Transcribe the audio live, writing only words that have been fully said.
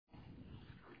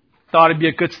thought it'd be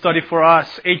a good study for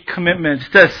us. 8 commitments.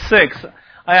 It says 6.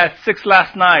 I had 6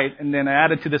 last night, and then I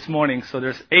added to this morning. So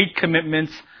there's 8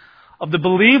 commitments of the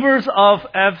believers of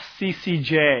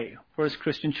FCCJ, First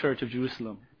Christian Church of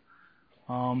Jerusalem.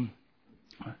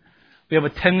 We have a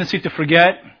tendency to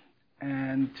forget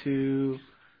and to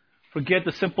forget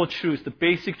the simple truths, the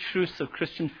basic truths of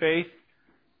Christian faith.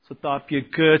 So I thought it'd be a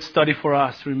good study for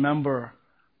us to remember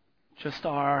just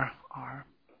our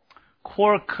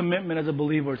core commitment as a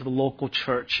believer to the local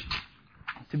church.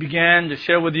 To begin, to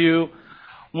share with you,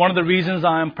 one of the reasons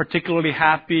I'm particularly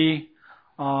happy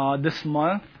this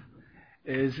month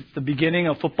is it's the beginning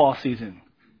of football season.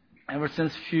 Ever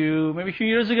since maybe a few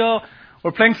years ago,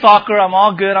 we're playing soccer. I'm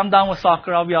all good. I'm down with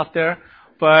soccer. I'll be out there.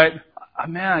 But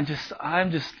man,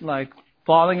 I'm just like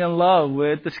falling in love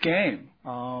with this game.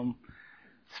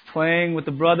 Playing with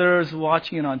the brothers,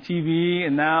 watching it on TV,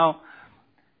 and now,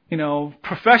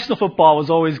 professional football was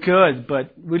always good,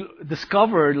 but we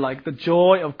discovered like the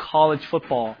joy of college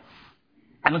football.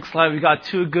 It looks like we got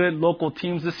 2 good local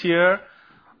teams this year,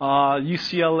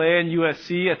 UCLA and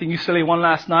USC. I think UCLA won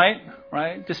last night,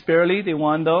 right? Just barely. They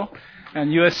won though.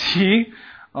 And USC,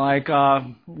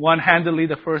 won handily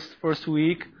the first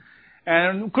week.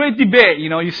 And great debate.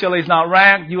 UCLA is not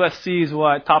ranked. USC is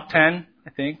top 10, I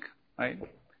think, right?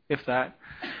 If that.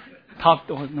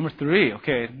 Number 3.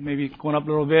 Okay, maybe going up a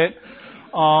little bit.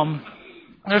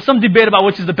 There's some debate about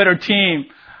which is the better team.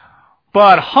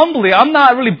 But humbly, I'm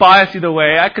not really biased either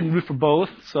way. I can root for both,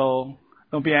 so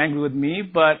don't be angry with me.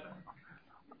 But,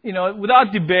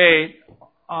 without debate,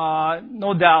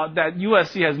 no doubt that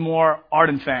USC has more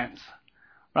ardent fans,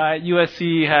 right?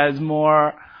 USC has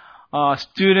more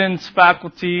students,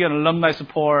 faculty, and alumni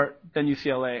support than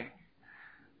UCLA.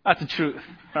 That's the truth,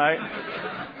 right?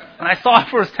 And I saw it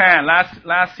firsthand.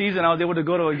 Last season, I was able to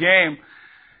go to a game.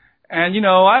 And,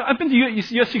 I've been to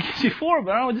USC before,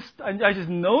 but I just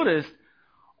noticed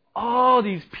all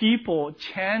these people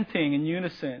chanting in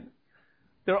unison.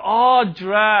 They're all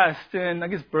dressed in, I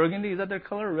guess, burgundy. Is that their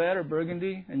color? Red or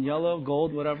burgundy? And yellow,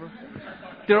 gold, whatever.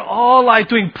 They're all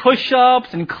doing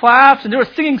push-ups and claps, and they were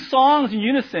singing songs in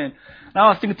unison. And I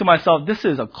was thinking to myself, this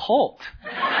is a cult,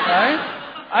 right?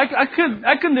 I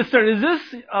couldn't discern, is this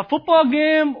a football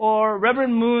game or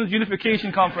Reverend Moon's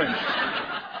unification conference?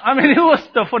 I mean, it was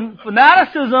the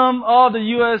fanaticism of the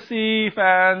USC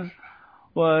fans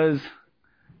was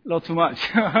a little too much.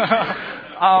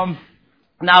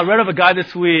 Now, I read of a guy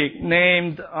this week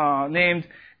named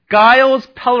Giles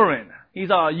Pellerin. He's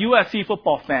a USC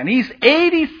football fan. He's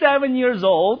 87 years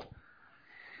old,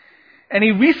 and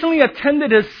he recently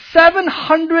attended his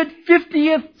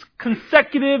 750th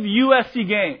consecutive USC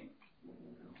game,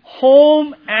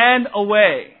 home and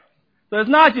away. So it's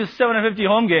not just 750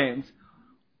 home games.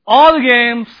 All the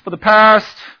games for the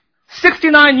past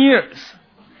 69 years,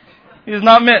 he has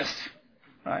not missed.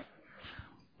 Right?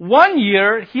 One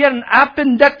year, he had an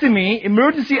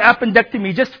emergency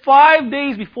appendectomy, just 5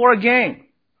 days before a game.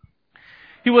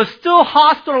 He was still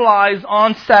hospitalized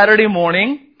on Saturday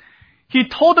morning. He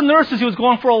told the nurses he was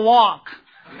going for a walk.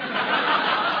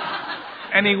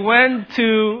 And he went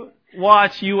to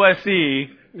watch USC,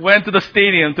 went to the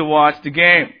stadium to watch the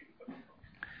game.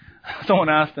 Someone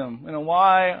asked him,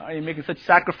 why are you making such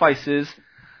sacrifices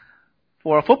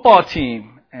for a football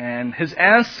team? And his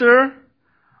answer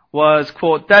was,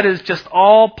 quote, that is just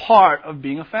all part of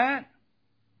being a fan.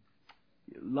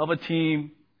 You love a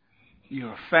team,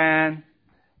 you're a fan,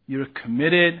 you're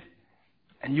committed,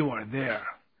 and you are there.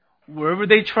 Wherever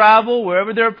they travel,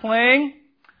 wherever they're playing,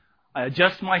 I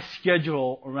adjust my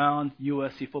schedule around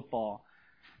USC football.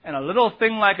 And a little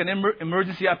thing like an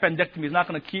emergency appendectomy is not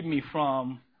going to keep me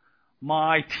from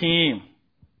my team.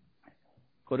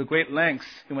 Go to great lengths.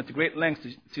 He went to great lengths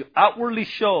to outwardly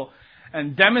show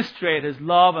and demonstrate his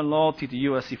love and loyalty to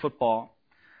USC football.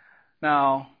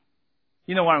 Now,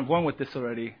 you know where I'm going with this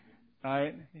already,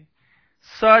 right?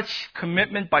 Such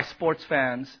commitment by sports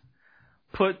fans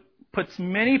puts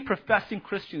many professing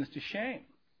Christians to shame.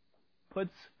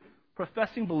 Puts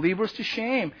professing believers to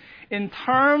shame in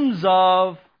terms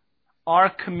of our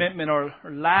commitment or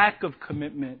lack of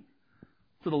commitment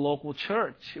to the local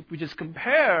church. If we just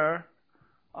compare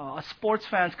a sports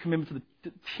fan's commitment to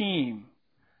the team,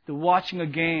 to watching a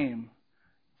game,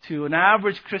 to an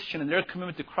average Christian and their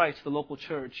commitment to Christ, the local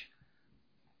church,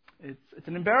 it's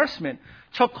an embarrassment.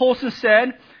 Chuck Colson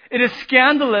said, it is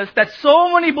scandalous that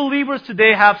so many believers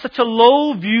today have such a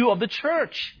low view of the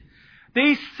church.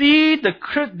 They see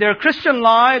their Christian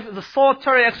lives as a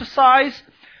solitary exercise,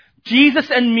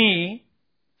 Jesus and me.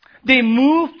 They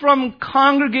move from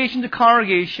congregation to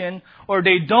congregation, or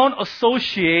they don't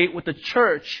associate with the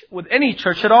church, with any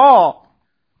church at all.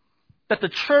 that the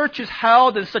church is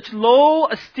held in such low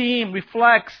esteem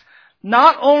reflects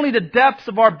not only the depths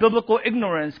of our biblical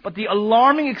ignorance, but the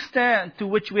alarming extent to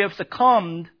which we have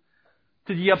succumbed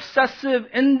to the obsessive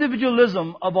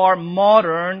individualism of our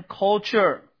modern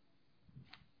culture.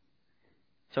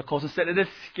 Chuck Colson said, it is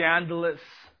scandalous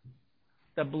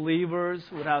that believers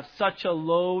would have such a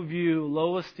low view,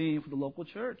 low esteem for the local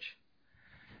church.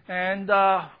 And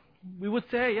we would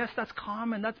say, yes, that's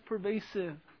common, that's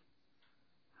pervasive.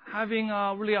 Having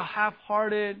really a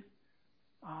half-hearted,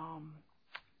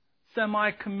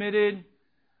 semi-committed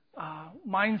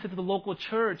mindset to the local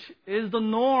church is the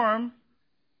norm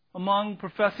among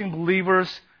professing believers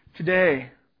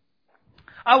today.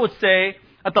 I would say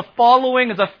that the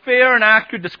following is a fair and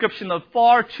accurate description of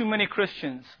far too many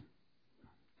Christians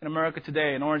in America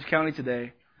today, in Orange County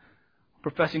today.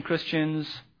 Professing Christians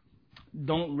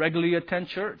don't regularly attend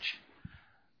church.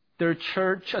 Their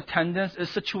church attendance is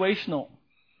situational.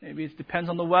 Maybe it depends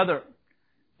on the weather.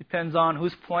 Depends on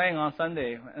who's playing on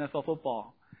Sunday, NFL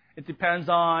football. It depends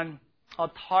on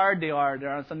how tired they are there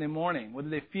on Sunday morning, whether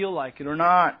they feel like it or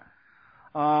not.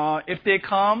 If they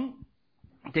come,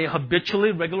 they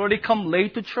habitually, regularly come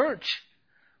late to church.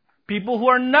 People who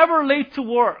are never late to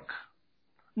work,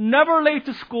 never late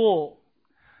to school.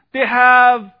 They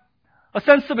have a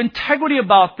sense of integrity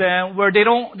about them where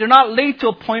they're not late to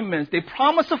appointments. They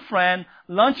promise a friend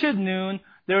lunch at noon.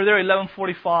 They're there at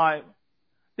 11:45.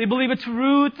 They believe it's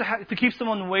rude to keep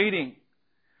someone waiting.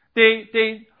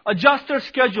 They adjust their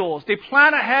schedules. They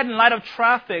plan ahead in light of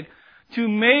traffic to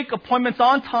make appointments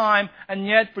on time, and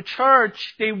yet for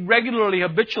church, they regularly,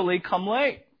 habitually come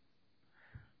late.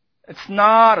 It's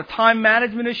not a time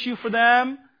management issue for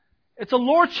them. It's a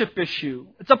lordship issue.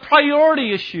 It's a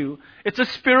priority issue. It's a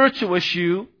spiritual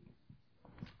issue.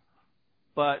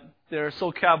 But they're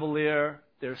so cavalier.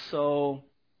 They're so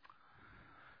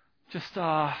just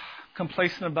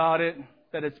complacent about it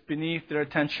that it's beneath their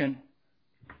attention.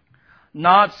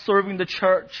 Not serving the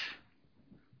church.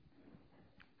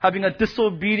 Having a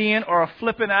disobedient or a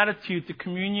flippant attitude to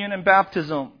communion and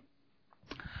baptism.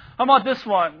 How about this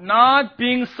one? Not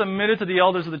being submitted to the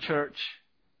elders of the church.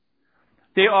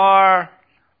 They are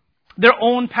their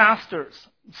own pastors.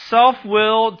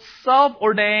 Self-willed,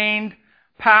 self-ordained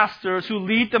pastors who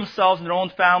lead themselves and their own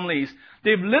families.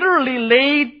 They've literally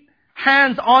laid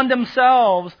hands on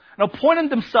themselves and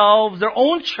appointed themselves their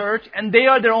own church, and they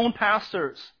are their own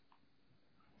pastors.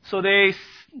 So they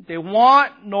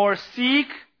want nor seek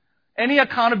any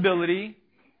accountability.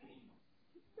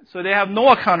 So they have no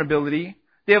accountability.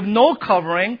 They have no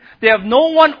covering. They have no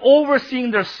one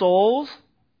overseeing their souls.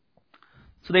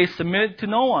 So they submit to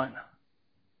no one.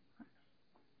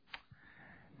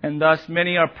 And thus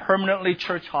many are permanently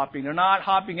church hopping. They're not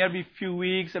hopping every few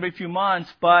weeks, every few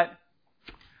months, but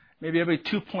maybe every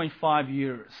 2.5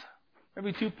 years.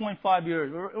 Every 2.5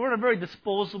 years. We're in a very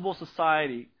disposable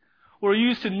society. We're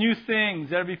used to new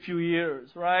things every few years,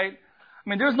 right? I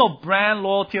mean, there's no brand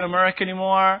loyalty in America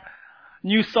anymore.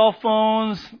 New cell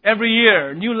phones every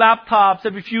year. New laptops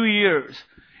every few years.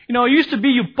 You know, it used to be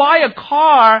you buy a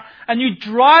car and you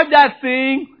drive that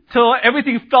thing till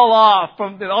everything fell off,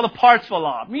 all the parts fell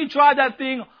off. I mean, you drive that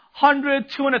thing 100,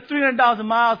 200, 300,000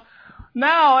 miles.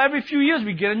 Now, every few years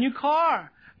we get a new car.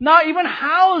 Now, even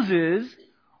houses,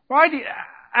 right? The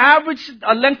average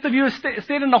length of years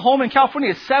stayed in a home in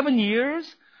California is 7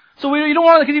 years. So you don't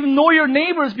want to even know your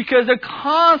neighbors because they're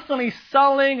constantly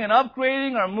selling and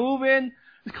upgrading or moving.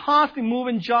 They're constantly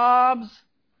moving jobs.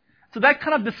 So that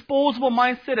kind of disposable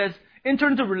mindset has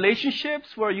entered into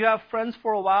relationships where you have friends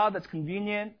for a while that's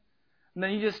convenient, and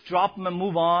then you just drop them and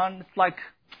move on. It's like,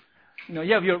 you know,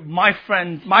 you have your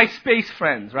MySpace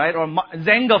friends, right? Or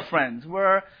Zynga friends,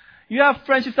 where you have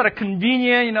friendships that are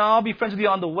convenient. You know, I'll be friends with you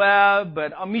on the web,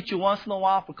 but I'll meet you once in a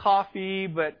while for coffee.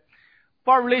 But if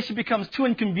our relationship becomes too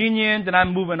inconvenient, then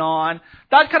I'm moving on.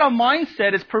 That kind of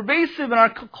mindset is pervasive in our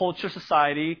culture,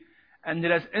 society, and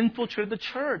it has infiltrated the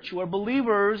church, where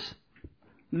believers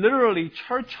literally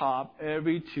church hop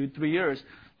every 2-3 years.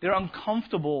 They're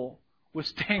uncomfortable with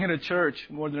staying in a church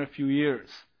more than a few years.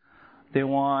 They're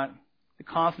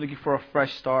constantly looking for a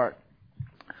fresh start.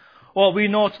 Well, we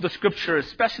know through the scriptures,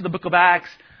 especially the book of Acts,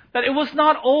 that it was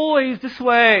not always this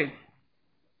way.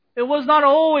 It was not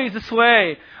always this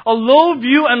way. A low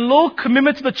view and low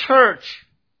commitment to the church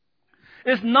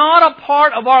is not a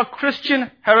part of our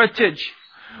Christian heritage.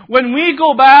 When we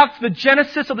go back to the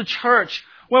genesis of the church,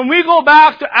 when we go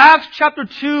back to Acts chapter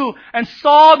 2 and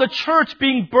saw the church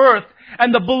being birthed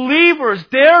and the believers,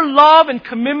 their love and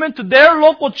commitment to their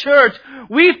local church,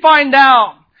 we find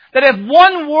out that if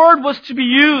one word was to be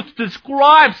used to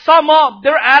describe, sum up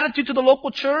their attitude to the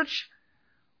local church,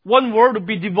 one word would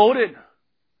be devoted.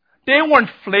 They weren't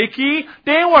flaky.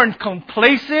 They weren't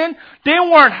complacent. They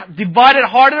weren't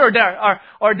divided-hearted,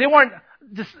 or they weren't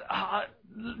just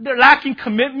they're lacking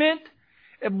commitment.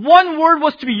 If one word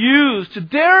was to be used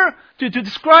to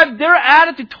describe their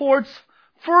attitude towards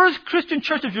First Christian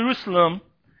Church of Jerusalem,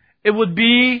 it would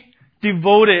be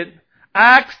devoted.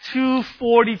 Acts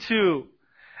 2:42.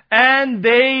 And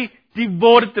they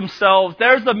devoted themselves.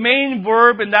 There's the main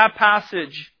verb in that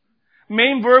passage.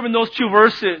 Main verb in those two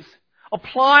verses.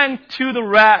 Applying to the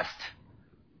rest.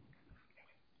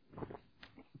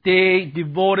 They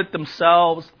devoted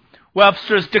themselves.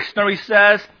 Webster's dictionary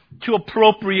says to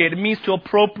appropriate. It means to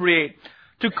appropriate.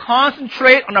 To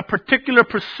concentrate on a particular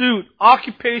pursuit,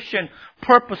 occupation,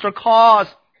 purpose, or cause.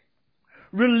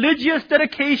 Religious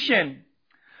dedication.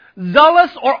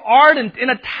 Zealous or ardent in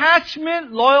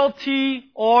attachment,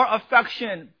 loyalty, or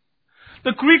affection.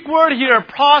 The Greek word here,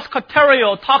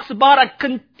 proskaterio, talks about a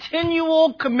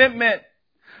continual commitment.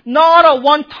 Not a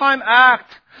one-time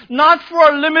act. Not for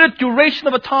a limited duration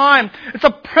of a time. It's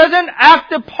a present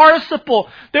active participle.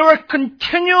 They were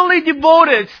continually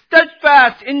devoted,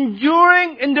 steadfast,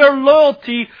 enduring in their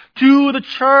loyalty to the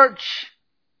church.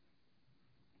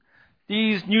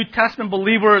 These New Testament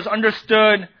believers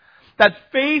understood that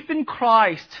faith in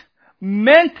Christ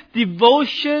meant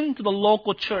devotion to the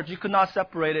local church. You could not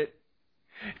separate it.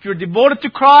 If you're devoted to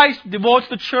Christ, devoted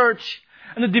to the church.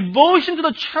 And the devotion to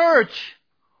the church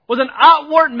was an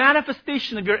outward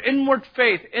manifestation of your inward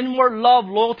faith, inward love,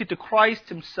 loyalty to Christ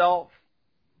Himself.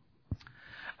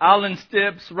 Alan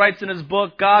Stibbs writes in his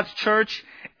book, God's Church,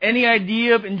 any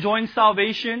idea of enjoying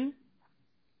salvation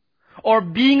or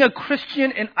being a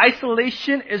Christian in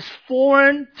isolation is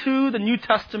foreign to the New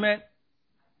Testament.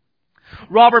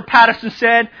 Robert Patterson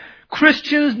said,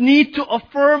 Christians need to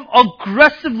affirm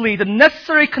aggressively the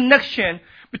necessary connection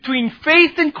between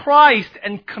faith in Christ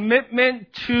and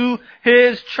commitment to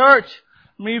His church.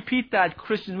 Let me repeat that.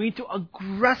 Christians need to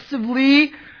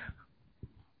aggressively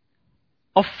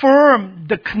affirm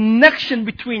the connection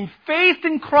between faith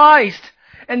in Christ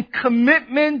and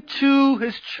commitment to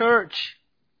His church.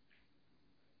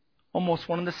 Almost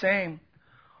one and the same.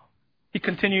 He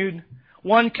continued,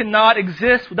 one cannot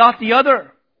exist without the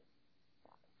other.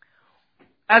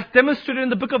 As demonstrated in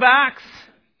the book of Acts,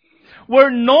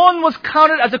 where no one was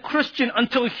counted as a Christian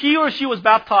until he or she was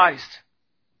baptized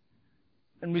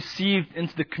and received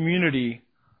into the community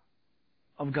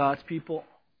of God's people.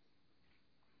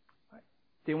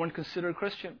 They weren't considered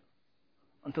Christian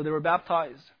until they were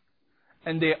baptized.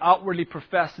 And they outwardly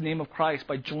professed the name of Christ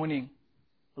by joining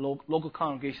a local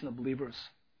congregation of believers.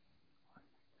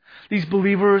 These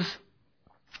believers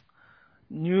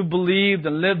believed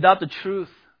and lived out the truth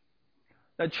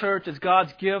that church is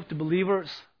God's gift to believers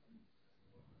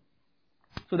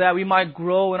so that we might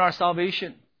grow in our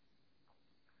salvation.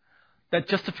 That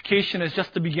justification is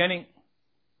just the beginning.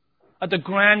 That the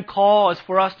grand call is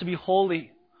for us to be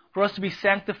holy, for us to be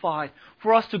sanctified,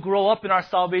 for us to grow up in our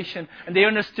salvation. And they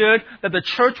understood that the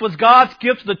church was God's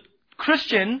gift to the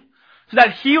Christian so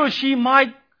that he or she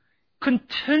might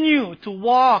continue to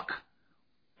walk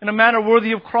in a manner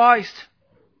worthy of Christ.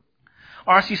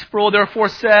 R.C. Sproul therefore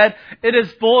said, it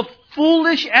is both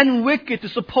foolish and wicked to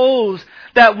suppose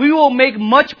that we will make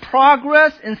much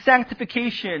progress in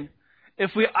sanctification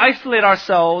if we isolate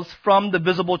ourselves from the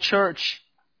visible church.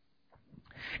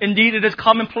 Indeed, it is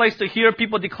commonplace to hear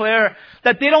people declare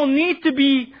that they don't need to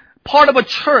be part of a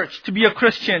church to be a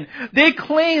Christian. They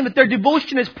claim that their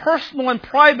devotion is personal and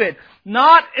private,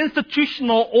 not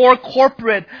institutional or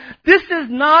corporate. This is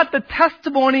not the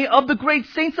testimony of the great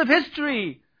saints of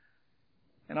history.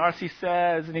 And R.C.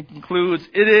 says, and he concludes,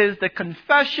 it is the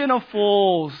confession of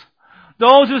fools.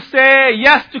 Those who say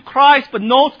yes to Christ but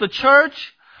no to the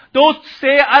church. Those who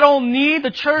say, I don't need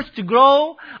the church to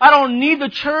grow. I don't need the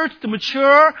church to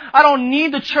mature. I don't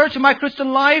need the church in my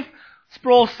Christian life.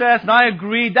 Sproul says, and I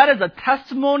agree, that is a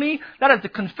testimony, that is the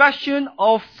confession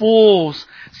of fools.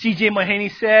 C.J. Mahaney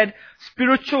said,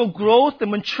 spiritual growth and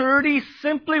maturity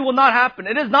simply will not happen.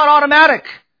 It is not automatic.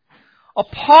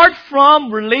 Apart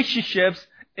from relationships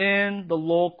in the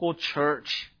local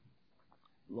church.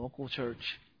 Local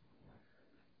church.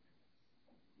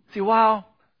 See, wow.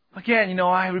 Again,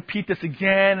 I repeat this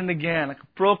again and again. Like a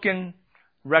broken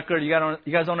record. You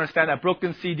guys don't understand that.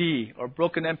 Broken CD or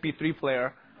broken MP3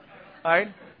 player.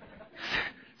 Right?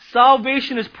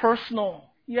 Salvation is personal.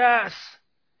 Yes.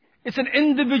 It's an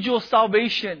individual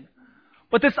salvation.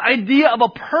 But this idea of a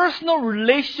personal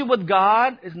relationship with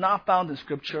God is not found in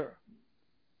Scripture.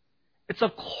 It's a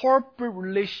corporate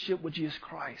relationship with Jesus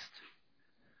Christ.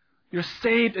 You're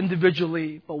saved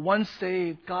individually, but once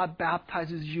saved, God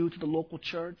baptizes you to the local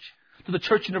church. to the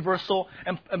Church Universal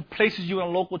and places you in a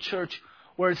local church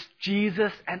where it's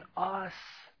Jesus and us.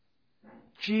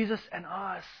 Jesus and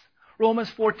us. Romans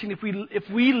 14, if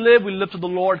we live, we live to the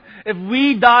Lord. If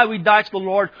we die, we die to the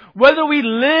Lord. Whether we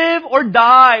live or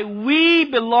die, we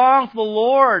belong to the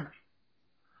Lord.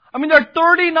 I mean, there are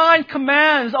 39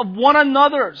 commands of one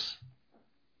another's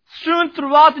strewn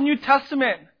throughout the New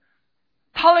Testament,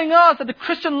 telling us that the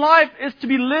Christian life is to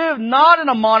be lived not in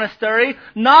a monastery,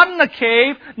 not in a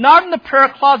cave, not in the prayer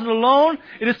closet alone.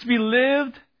 It is to be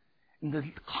lived in the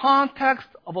context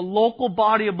of a local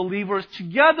body of believers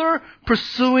together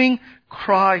pursuing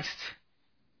Christ.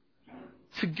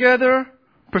 Together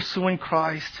pursuing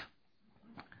Christ.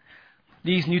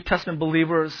 These New Testament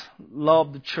believers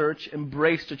loved the church,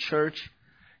 embraced the church,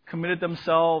 committed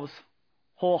themselves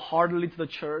wholeheartedly to the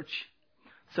church,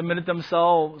 submitted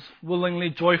themselves willingly,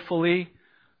 joyfully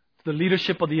to the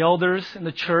leadership of the elders in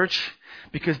the church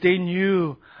because they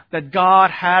knew that God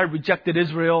had rejected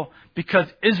Israel because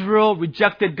Israel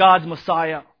rejected God's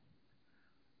Messiah.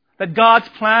 That God's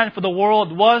plan for the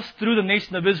world was through the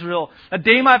nation of Israel, that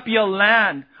they might be a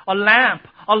lamp,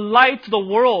 a light to the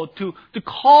world, to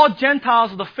call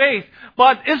Gentiles to the faith.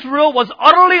 But Israel was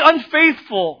utterly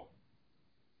unfaithful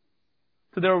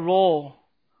to their role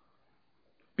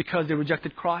because they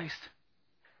rejected Christ.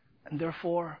 And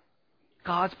therefore,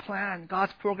 God's plan,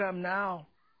 God's program now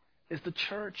is the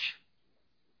church.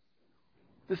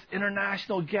 This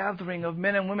international gathering of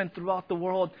men and women throughout the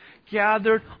world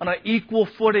gathered on an equal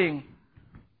footing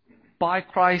by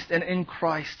Christ and in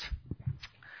Christ.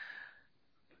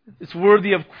 It's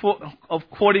worthy of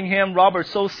quoting him, Robert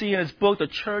Saucy, in his book, The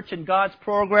Church and God's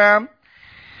Program.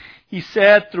 He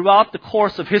said, throughout the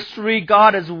course of history,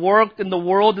 God has worked in the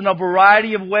world in a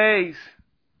variety of ways.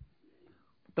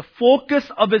 The focus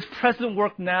of his present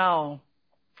work now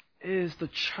is the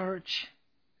church.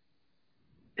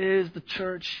 Is the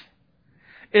church.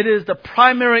 It is the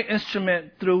primary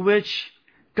instrument through which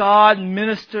God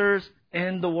ministers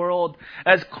in the world.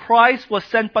 As Christ was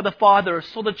sent by the Father,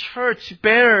 so the church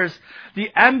bears the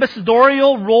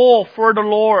ambassadorial role for the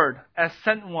Lord as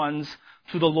sent ones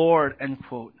to the Lord, end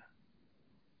quote.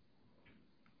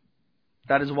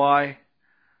 That is why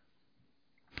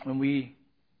when we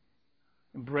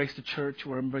embrace the church,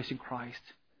 we're embracing Christ.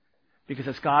 Because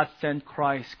as God sent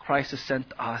Christ, Christ has sent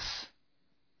us.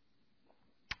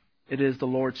 It is the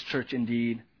Lord's church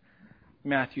indeed.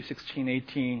 Matthew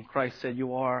 16:18, Christ said,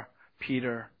 "You are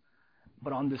Peter,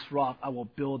 but on this rock I will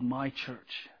build my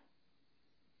church."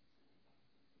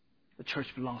 The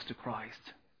church belongs to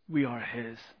Christ. We are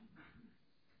His.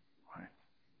 Right.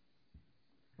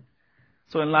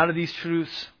 So in light of these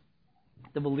truths,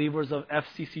 the believers of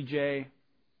FCCJ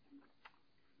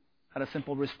had a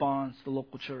simple response to the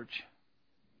local church.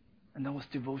 And that was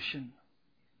devotion.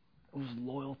 It was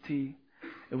loyalty.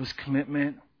 It was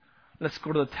commitment. Let's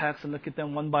go to the text and look at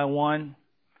them one by one.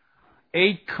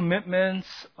 8 commitments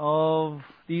of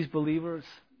these believers.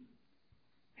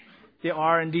 They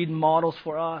are indeed models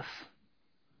for us.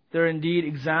 They're indeed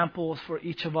examples for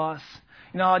each of us.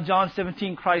 You know, John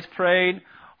 17, Christ prayed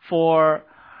for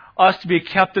us to be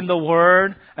kept in the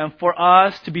Word and for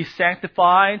us to be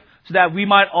sanctified so that we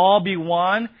might all be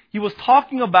one. He was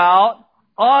talking about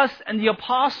us and the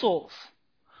apostles.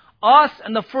 Us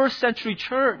and the first century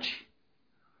church.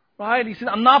 Right? He said,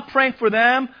 I'm not praying for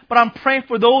them, but I'm praying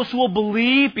for those who will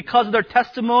believe because of their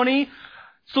testimony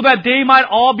so that they might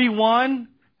all be one.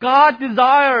 God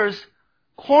desires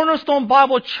Cornerstone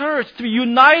Bible Church to be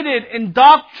united in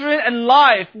doctrine and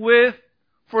life with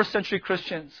first century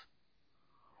Christians.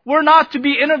 We're not to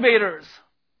be innovators.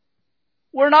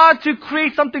 We're not to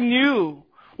create something new.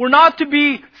 We're not to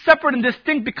be separate and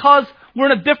distinct because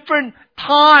we're in a different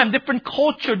time, different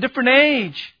culture, different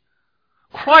age.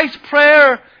 Christ's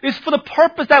prayer is for the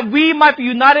purpose that we might be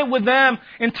united with them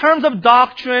in terms of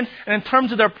doctrine and in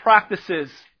terms of their practices,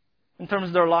 in terms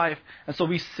of their life. And so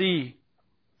we see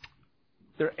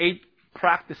there are 8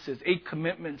 practices, 8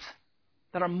 commitments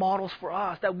that are models for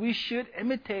us that we should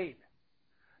imitate.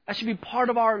 That should be part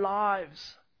of our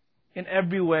lives in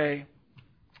every way.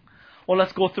 Well,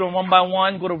 let's go through them one by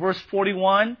one. Go to verse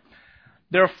 41.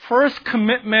 Their first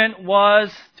commitment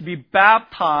was to be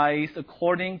baptized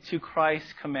according to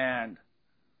Christ's command.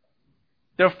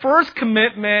 Their first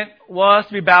commitment was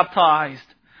to be baptized.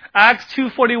 Acts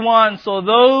 2:41. So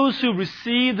those who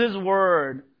received His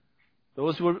word,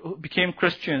 those who became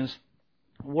Christians,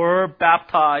 were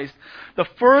baptized. The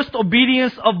first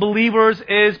obedience of believers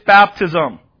is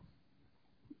baptism.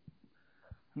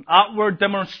 An outward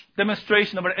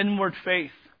demonstration of an inward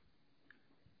faith.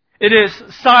 It is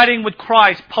siding with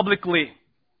Christ publicly.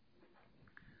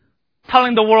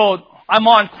 Telling the world, I'm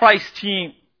on Christ's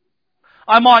team.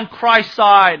 I'm on Christ's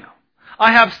side.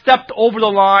 I have stepped over the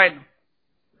line.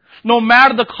 No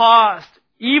matter the cost,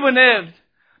 even if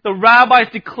the rabbis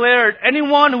declared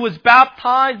anyone who is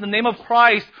baptized in the name of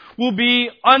Christ will be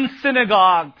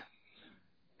unsynagogued,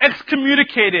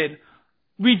 excommunicated,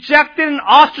 rejected and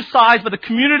ostracized by the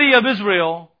community of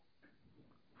Israel.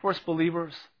 First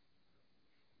believers,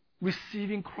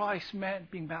 receiving Christ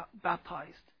meant being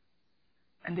baptized.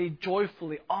 And they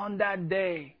joyfully, on that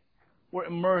day, were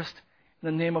immersed in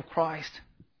the name of Christ.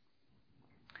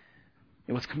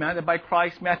 It was commanded by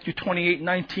Christ, Matthew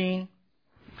 28:19.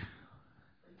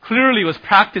 Clearly, it was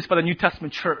practiced by the New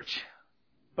Testament church.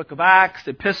 Book of Acts,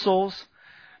 epistles,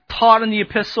 taught in the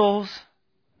epistles.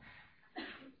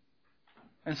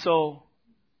 And so,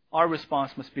 our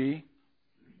response must be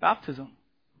baptism.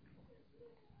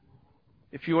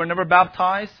 If you were never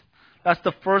baptized, that's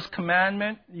the first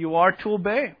commandment you are to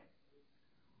obey.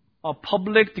 A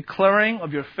public declaring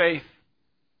of your faith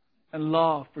and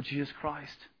love for Jesus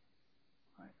Christ.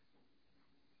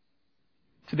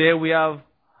 Today we have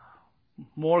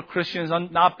more Christians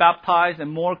not baptized and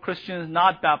more Christians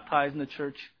not baptized in the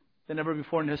church than ever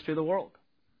before in the history of the world.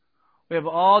 We have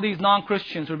all these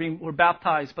non-Christians who are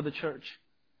baptized by the church.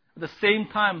 At the same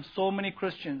time, so many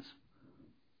Christians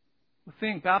who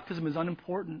think baptism is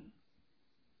unimportant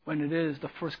when it is the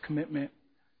first commitment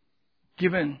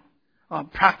given,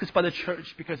 practiced by the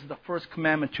church because it's the first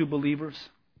commandment to believers.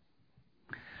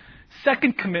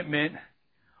 Second commitment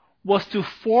was to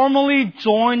formally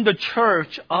join the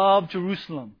church of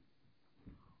Jerusalem.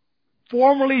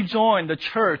 Formally join the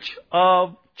church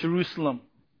of Jerusalem.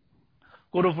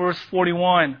 Go to verse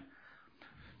 41.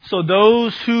 So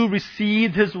those who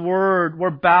received His word were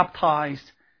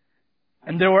baptized,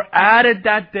 and there were added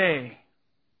that day,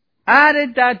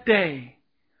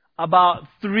 about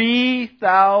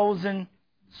 3,000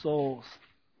 souls.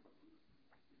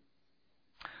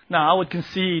 Now, I would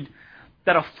concede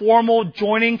that a formal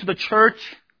joining to the church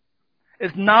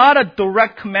is not a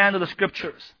direct command of the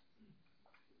Scriptures.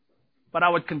 But I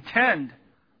would contend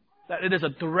that it is a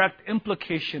direct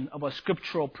implication of a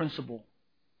scriptural principle.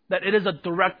 That it is a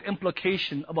direct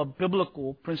implication of a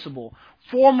biblical principle.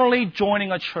 Formally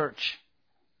joining a church.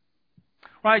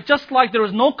 Right? Just like there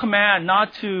is no command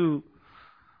not to,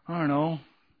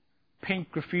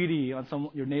 paint graffiti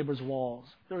on your neighbor's walls.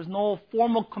 There is no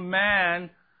formal command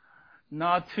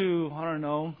not to,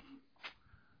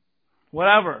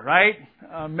 whatever, right?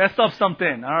 Mess up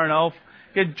something.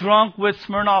 Get drunk with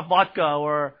Smirnoff vodka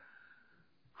or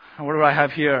what do I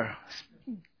have here?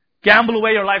 Gamble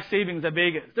away your life savings at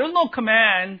Vegas. There's no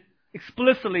command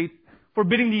explicitly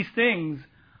forbidding these things.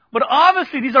 But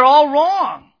obviously these are all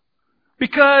wrong.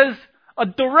 Because a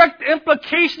direct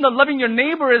implication of loving your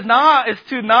neighbor is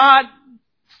to not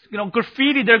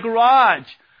graffiti their garage.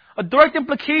 A direct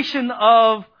implication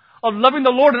of loving the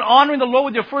Lord and honoring the Lord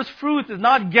with your first fruits is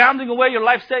not gambling away your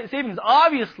life savings.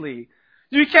 Obviously.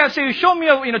 You can't say, show me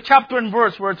a chapter and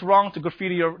verse where it's wrong to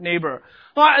graffiti your neighbor.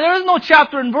 No, there is no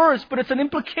chapter and verse, but it's an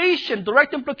implication,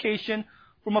 direct implication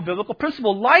from a biblical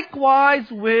principle. Likewise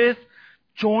with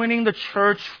joining the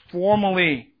church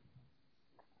formally.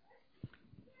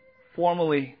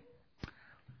 Formally.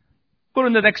 Go to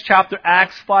the next chapter,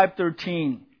 Acts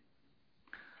 5:13.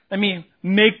 Let me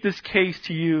make this case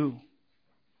to you.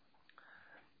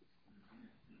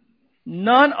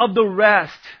 None of the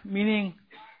rest, meaning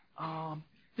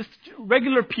just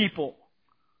regular people,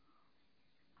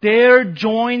 dare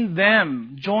join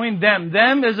them.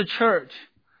 Them is a church.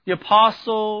 The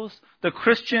apostles, the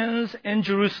Christians in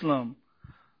Jerusalem.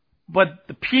 But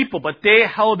they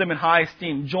held them in high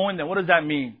esteem. Join them. What does that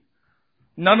mean?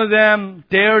 None of them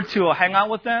dared to hang out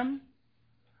with them.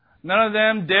 None of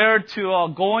them dared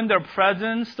to go in their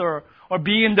presence or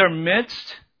be in their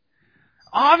midst.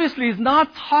 Obviously, he's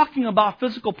not talking about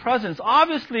physical presence.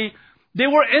 Obviously, they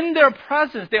were in their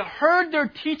presence. They heard their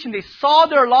teaching. They saw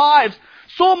their lives.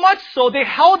 So much so, they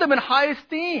held them in high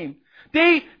esteem.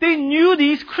 They knew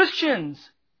these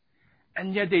Christians.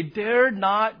 And yet they dared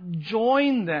not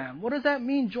join them. What does that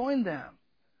mean, join them?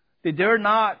 They dared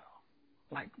not,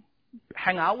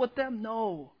 hang out with them?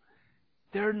 No.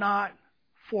 Dared not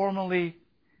formally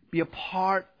be a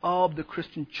part of the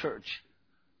Christian church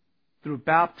through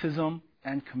baptism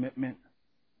and commitment.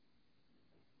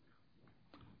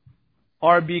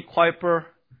 R.B. Kuiper,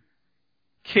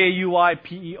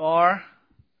 Kuiper,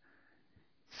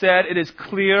 said it is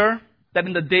clear that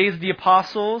in the days of the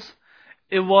apostles,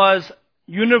 it was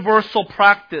universal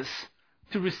practice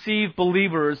to receive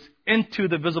believers into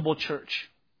the visible church.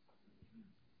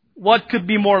 What could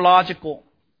be more logical?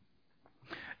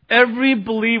 Every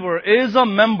believer is a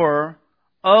member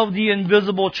of the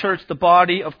invisible church, the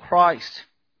body of Christ.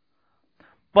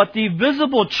 But the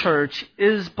visible church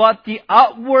is but the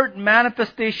outward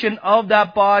manifestation of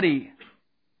that body.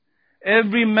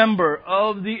 Every member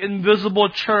of the invisible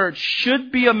church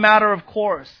should be a matter of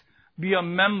course, be a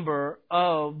member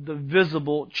of the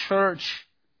visible church.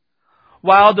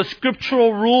 While the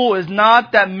scriptural rule is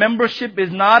not that membership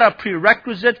is not a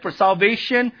prerequisite for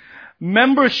salvation,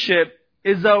 membership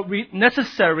is a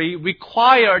necessary,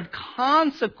 required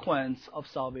consequence of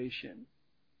salvation.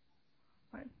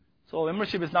 Right? So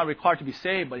membership is not required to be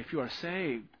saved, but if you are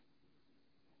saved,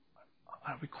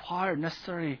 a required,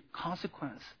 necessary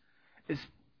consequence is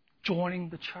joining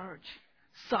the church,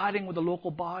 siding with the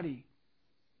local body,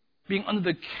 being under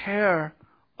the care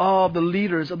of the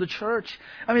leaders of the church.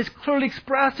 I mean, it's clearly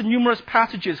expressed in numerous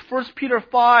passages. 1 Peter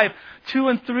 5, 2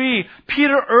 and 3.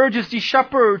 Peter urges the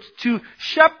shepherds to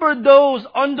shepherd those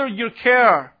under your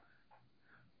care,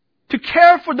 to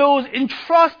care for those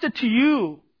entrusted to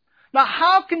you. Now,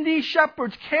 how can these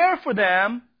shepherds care for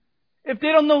them if they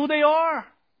don't know who they are?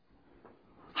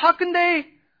 How can they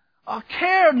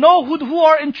know who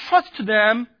are entrusted to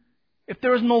them if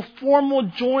there is no formal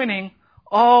joining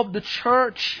of the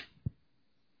church?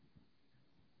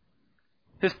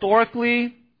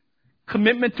 Historically,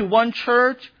 commitment to one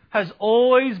church has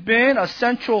always been a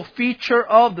central feature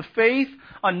of the faith,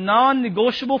 a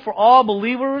non-negotiable for all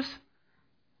believers.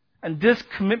 And this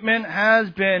commitment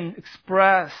has been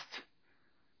expressed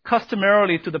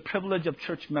customarily through the privilege of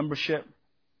church membership.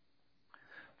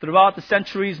 Throughout the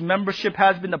centuries, membership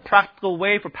has been the practical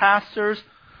way for pastors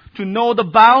to know the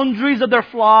boundaries of their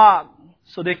flock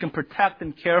so they can protect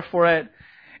and care for it.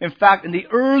 In fact, in the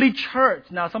early church,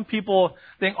 now some people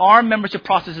think our membership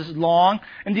process is long.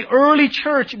 In the early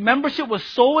church, membership was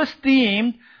so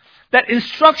esteemed that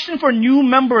instruction for new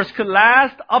members could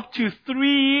last up to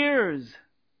 3 years.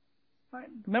 Right?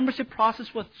 The membership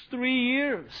process was 3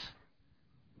 years.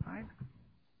 Right?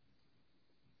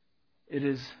 It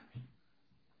is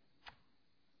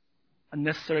a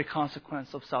necessary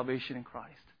consequence of salvation in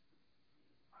Christ.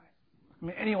 Right? I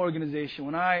mean, any organization,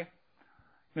 when I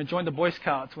joined the Boy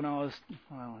Scouts when I was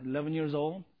 11 years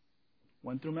old,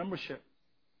 went through membership.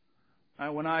 Right?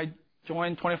 When I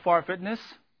joined 24-Hour Fitness,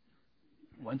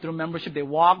 went through membership. They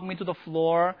walked me to the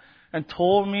floor and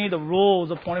told me the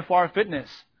rules of 24-Hour Fitness.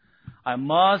 I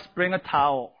must bring a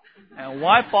towel and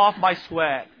wipe off my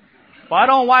sweat. If I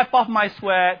don't wipe off my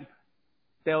sweat,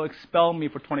 they'll expel me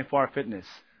for 24-Hour Fitness.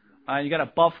 You got a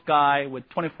buff guy with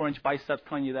 24-inch biceps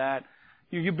telling you that.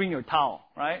 You bring your towel,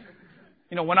 right?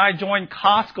 You know, when I joined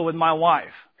Costco with my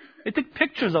wife, they took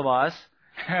pictures of us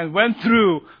and went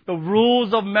through the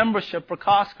rules of membership for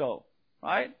Costco,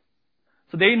 right?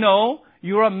 So they know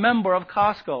you're a member of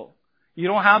Costco. You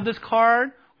don't have this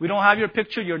card. We don't have your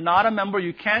picture. You're not a member.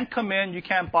 You can't come in. You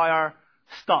can't buy our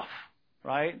stuff,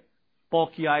 right?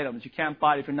 Bulky items. You can't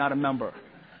buy it if you're not a member.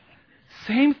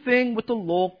 Same thing with the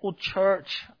local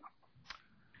church.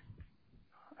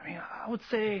 I mean, I would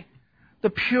say the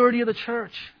purity of the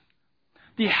church,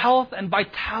 the health and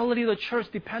vitality of the church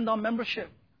depend on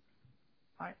membership.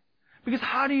 Right? Because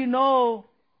how do you know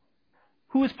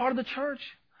who is part of the church?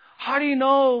 How do you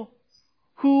know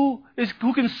who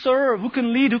can serve, who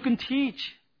can lead, who can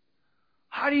teach?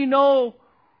 How do you know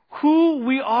who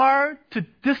we are to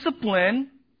discipline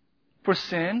for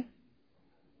sin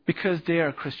because they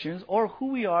are Christians, or who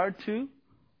we are to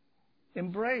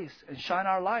embrace and shine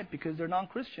our light because they're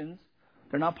non-Christians,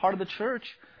 they're not part of the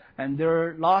church, and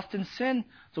they're lost in sin.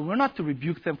 So we're not to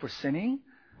rebuke them for sinning.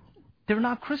 They're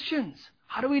not Christians.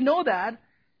 How do we know that?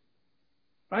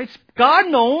 Right? God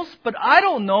knows, but I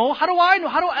don't know. How do I know?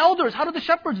 How do elders, how do the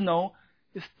shepherds know?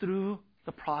 It's through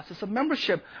the process of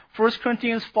membership. 1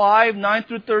 Corinthians 5, 9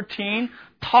 through 13,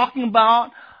 talking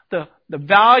about the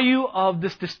value of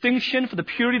this distinction for the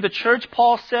purity of the church.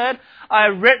 Paul said, I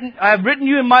have written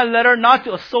you in my letter not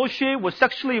to associate with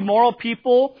sexually immoral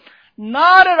people,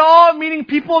 not at all meaning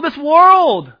people of this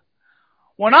world.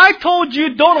 When I told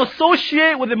you don't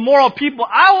associate with immoral people,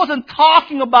 I wasn't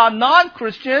talking about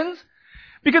non-Christians.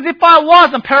 Because if I was,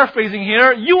 I'm paraphrasing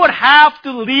here, you would have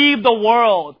to leave the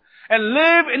world and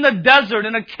live in the desert,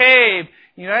 in a cave,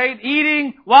 right?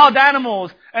 Eating wild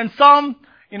animals. And some,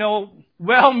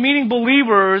 well-meaning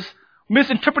believers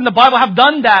misinterpreting the Bible have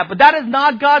done that. But that is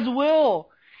not God's will.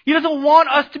 He doesn't want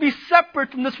us to be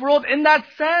separate from this world in that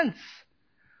sense.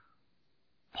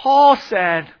 Paul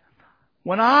said,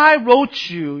 when I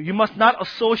wrote you, you must not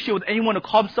associate with anyone who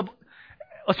calls himself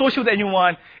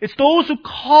It's those who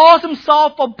calls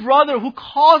himself a brother, who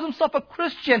calls himself a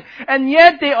Christian, and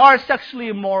yet they are sexually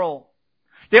immoral.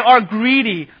 They are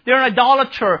greedy. They are an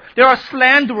idolater. They are a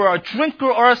slanderer, a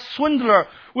drinker, or a swindler.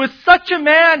 With such a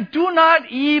man, do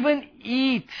not even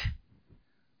eat.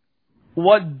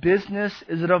 What business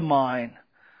is it of mine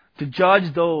to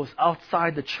judge those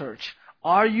outside the church?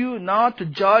 Are you not to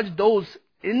judge those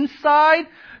inside?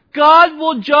 God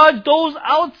will judge those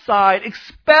outside.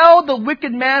 Expel the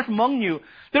wicked man from among you.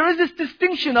 There is this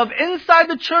distinction of inside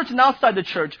the church and outside the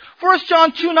church. 1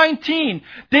 John 2:19.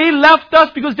 They left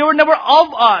us because they were never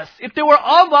of us. If they were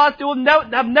of us, they would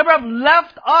never have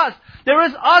left us. There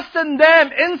is us and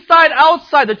them, inside,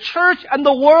 outside, the church and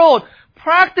the world.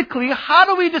 Practically, how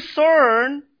do we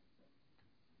discern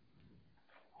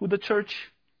who the church,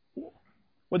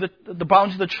 where the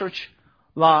boundaries of the church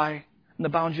lie and the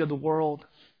boundary of the world?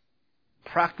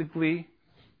 Practically,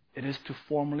 it is to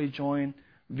formally join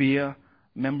via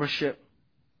membership.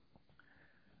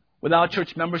 Without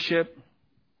church membership,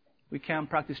 we can't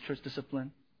practice church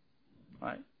discipline.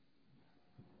 Right?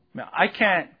 Now, I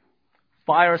can't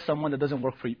fire someone that doesn't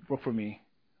work for me.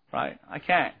 Right? I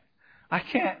can't.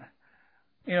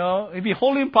 It'd be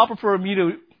wholly improper for me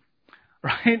to,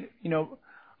 right?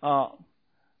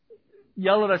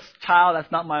 Yell at a child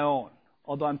that's not my own.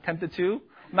 Although I'm tempted to.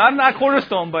 Not at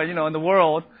Cornerstone, but, in the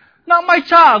world. Not my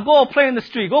child. Go play in the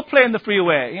street. Go play in the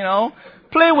freeway,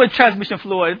 Play with transmission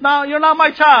fluid. No, you're not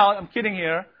my child. I'm kidding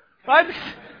here. Right?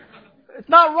 It's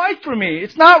not right for me.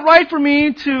 It's not right for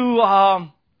me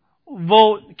to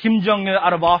vote Kim Jong-il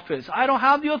out of office. I don't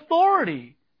have the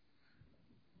authority.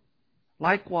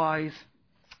 Likewise,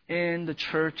 in the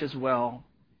church as well.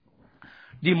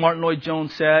 D. Martin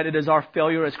Lloyd-Jones said, it is our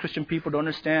failure as Christian people to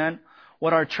understand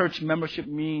what our church membership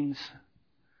means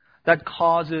that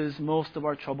causes most of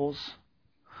our troubles.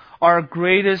 Our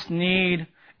greatest need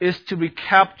is to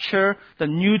recapture the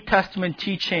New Testament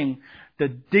teaching, the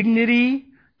dignity,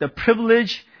 the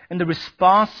privilege, and the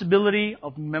responsibility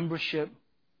of membership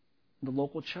in the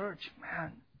local church.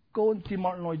 Man, go and see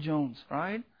Martin Lloyd-Jones,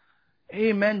 right?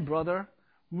 Amen, brother.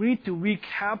 We need to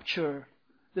recapture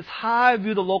this high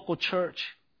view of the local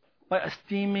church by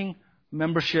esteeming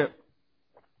membership.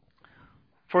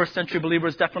 First century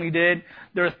believers definitely did.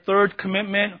 Their third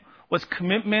commitment was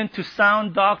commitment to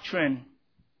sound doctrine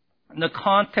in the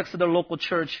context of their local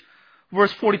church.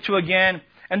 Verse 42 again,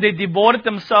 and they devoted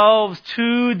themselves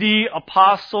to the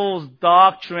apostles'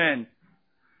 doctrine,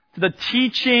 to the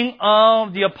teaching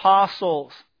of the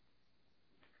apostles.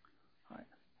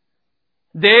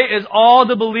 They is all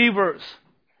the believers.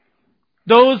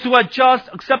 Those who had just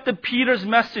accepted Peter's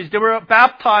message. They were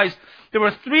baptized. There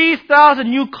were 3,000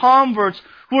 new converts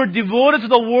who were devoted to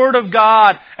the Word of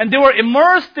God. And they were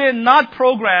immersed in not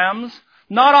programs,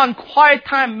 not on quiet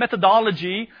time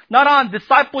methodology, not on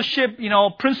discipleship,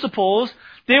 principles.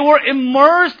 They were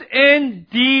immersed in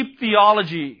deep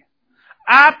theology,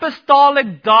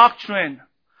 apostolic doctrine,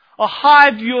 a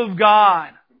high view of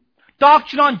God,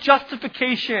 doctrine on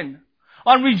justification,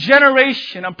 on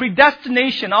regeneration, on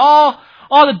predestination, all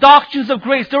the doctrines of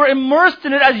grace. They were immersed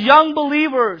in it as young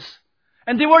believers.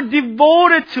 And they were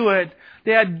devoted to it.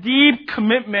 They had deep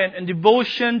commitment and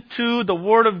devotion to the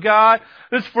Word of God.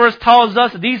 This verse tells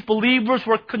us that these believers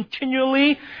were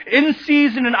continually in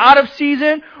season and out of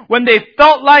season. When they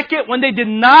felt like it, when they did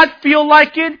not feel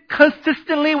like it,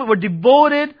 consistently were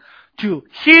devoted to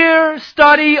hear,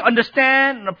 study,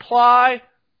 understand, and apply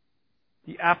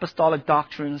the apostolic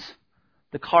doctrines,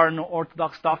 the cardinal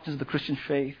orthodox doctrines of the Christian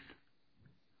faith.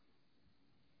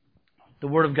 The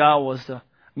Word of God was the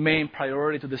main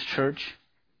priority to this church.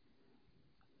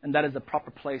 And that is the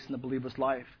proper place in the believer's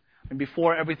life. And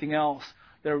before everything else,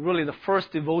 they're really the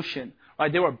first devotion.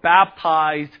 Right? They were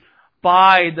baptized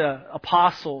by the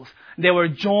apostles. They were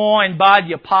joined by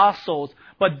the apostles.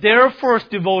 But their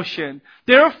first devotion,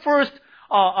 their first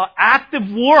active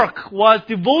work was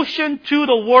devotion to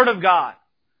the Word of God.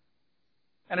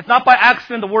 And it's not by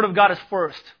accident the Word of God is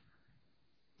first.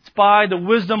 It's by the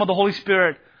wisdom of the Holy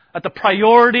Spirit that the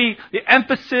priority, the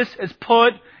emphasis is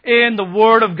put in the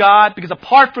Word of God, because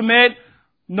apart from it,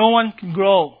 no one can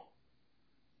grow.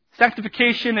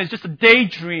 Sanctification is just a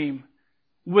daydream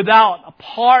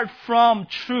apart from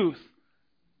truth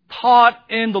taught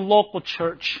in the local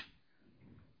church.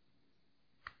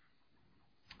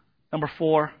 Number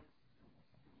 4.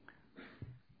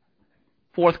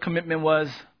 Fourth commitment was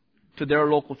to their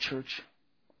local church.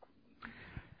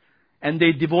 And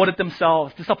they devoted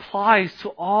themselves. This applies to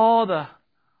all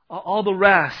the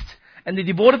rest. And they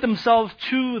devoted themselves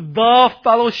to the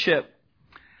fellowship.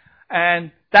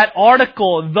 And that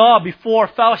article, the before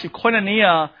fellowship,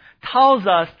 koinonia, tells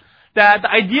us that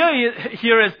the idea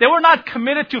here is they were not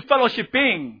committed to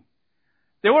fellowshipping.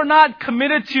 They were not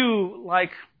committed to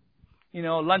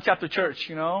lunch after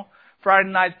church, Friday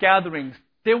night gatherings.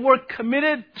 They were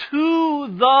committed to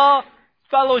the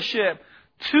fellowship,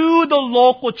 to the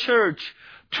local church,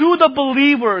 to the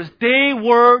believers. They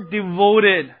were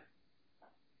devoted.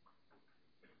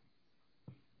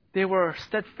 They were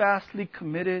steadfastly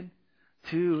committed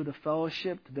to the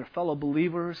fellowship, to their fellow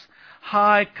believers.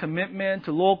 High commitment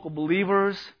to local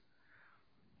believers.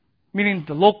 Meaning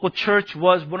the local church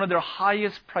was one of their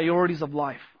highest priorities of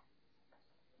life.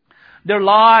 Their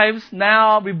lives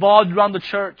now revolved around the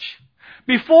church.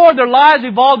 Before, their lives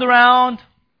revolved around,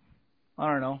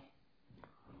 I don't know,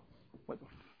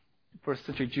 first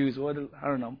century Jews, I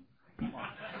don't know.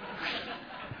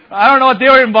 I don't know what they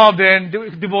were involved in,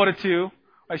 devoted to.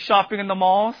 Like shopping in the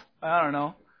malls, I don't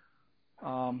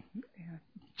know.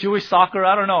 Jewish soccer,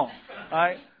 I don't know.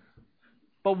 Right?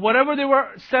 But whatever they were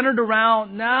centered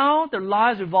around, now their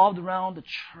lives revolved around the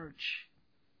church.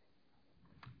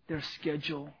 Their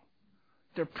schedule,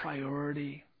 their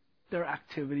priority, their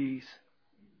activities,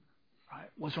 right,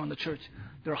 was around the church.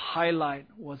 Their highlight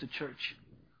was the church.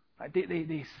 Right?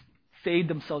 They saved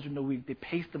themselves in the week. They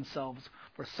paced themselves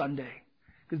for Sunday.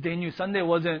 Because they knew Sunday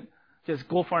wasn't just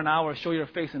go for an hour, show your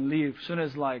face, and leave. As soon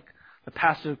as the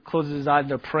pastor closes his eyes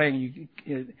and they're praying,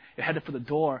 you're headed for the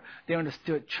door. They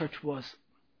understood church was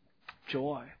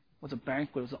joy, was a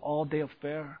banquet, was an all-day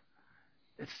affair.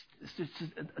 It's just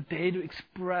a day to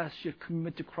express your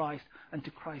commitment to Christ and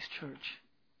to Christ's church.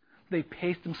 They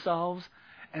paced themselves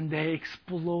and they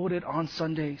exploded on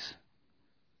Sundays.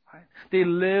 Right? They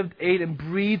lived, ate, and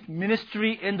breathed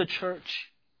ministry in the church.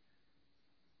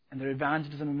 And their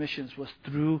evangelism and missions was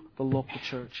through the local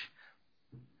church.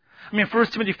 1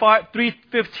 Timothy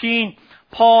 3:15,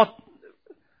 Paul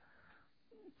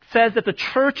says that the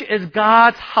church is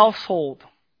God's household.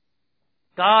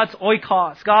 God's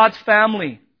oikos, God's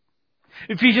family.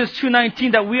 Ephesians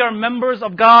 2:19, that we are members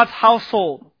of God's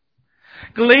household.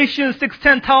 Galatians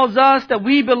 6:10 tells us that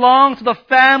we belong to the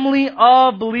family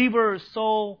of believers.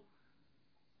 So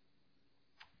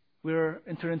we're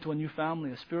entered into a new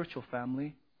family, a spiritual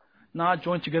family. Not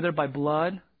joined together by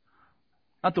blood,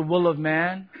 not the will of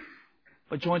man,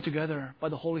 but joined together by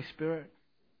the Holy Spirit,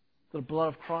 the blood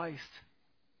of Christ.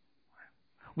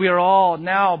 We are all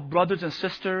now brothers and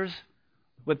sisters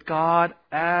with God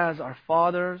as our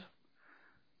Father.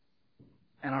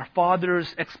 And our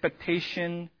Father's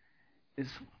expectation is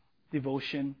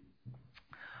devotion.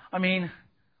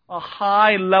 A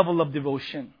high level of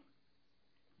devotion.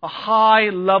 A high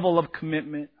level of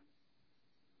commitment.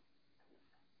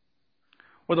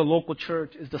 Where the local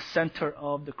church is the center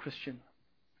of the Christian.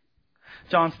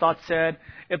 John Stott said,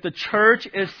 if the church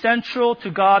is central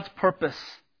to God's purpose,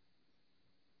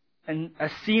 and as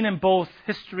seen in both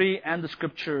history and the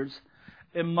scriptures,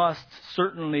 it must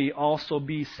certainly also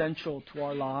be central to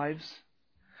our lives.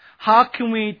 How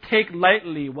can we take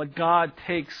lightly what God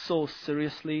takes so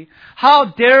seriously? How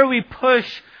dare we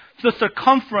push to the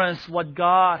circumference what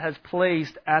God has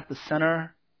placed at the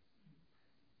center?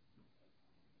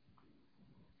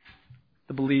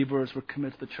 The believers were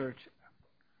committed to the church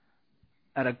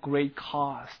at a great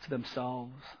cost to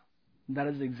themselves. And that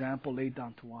is the example laid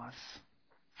down to us.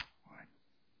 Right.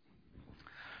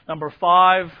 Number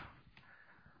 5,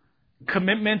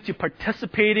 commitment to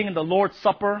participating in the Lord's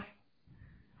Supper.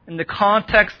 In the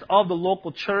context of the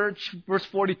local church, verse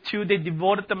 42, they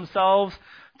devoted themselves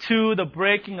to the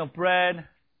breaking of bread.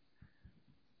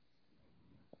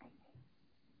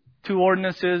 2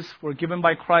 ordinances were given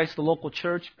by Christ, the local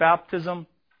church, baptism,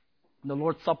 and the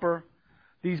Lord's Supper.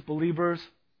 These believers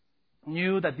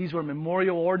knew that these were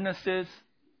memorial ordinances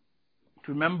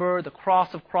to remember the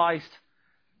cross of Christ,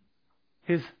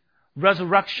 His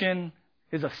resurrection,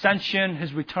 His ascension,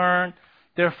 His return.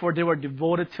 Therefore, they were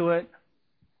devoted to it.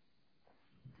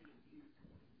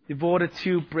 Devoted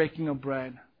to breaking of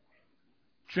bread,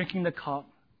 drinking the cup,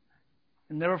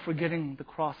 and never forgetting the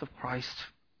cross of Christ.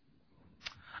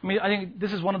 I think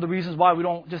this is one of the reasons why we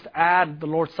don't just add the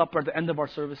Lord's Supper at the end of our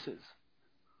services.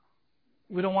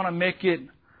 We don't want to make it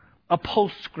a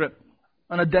postscript,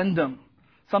 an addendum,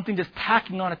 something just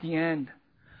tacking on at the end.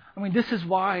 This is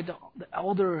why the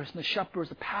elders and the shepherds,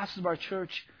 the pastors of our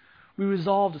church, we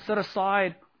resolved to set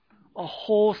aside a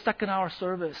whole second-hour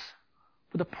service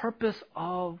for the purpose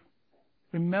of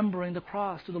remembering the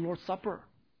cross through the Lord's Supper.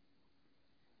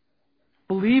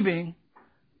 Believing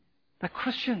that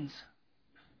Christians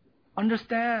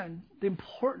understand the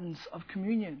importance of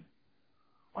communion.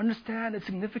 Understand its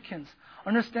significance.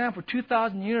 Understand for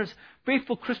 2,000 years,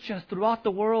 faithful Christians throughout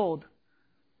the world,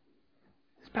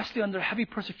 especially under heavy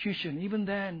persecution, even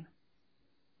then,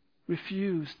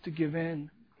 refused to give in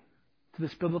to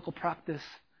this biblical practice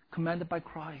commanded by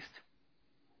Christ.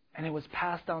 and it was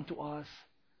passed down to us,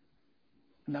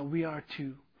 and that we are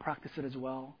to practice it as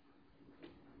well.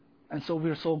 And so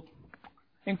we're so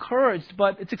encouraged,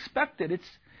 but it's expected.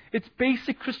 It's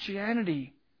basic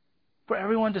Christianity for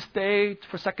everyone to stay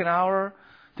for second hour,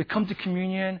 to come to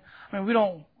communion. I mean, we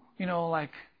don't,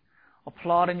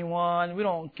 applaud anyone. We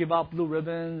don't give out blue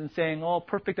ribbons and saying, oh,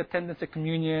 perfect attendance at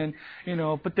communion,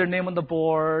 put their name on the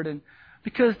board. And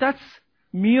because that's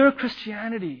mere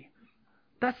Christianity.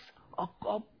 That's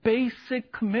a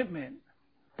basic commitment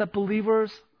that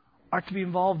believers are to be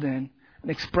involved in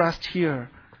and expressed here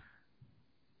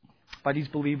by these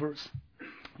believers.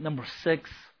 Number 6,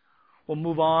 we'll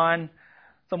move on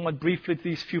somewhat briefly to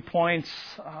these few points.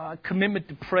 Commitment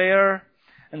to prayer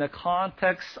in the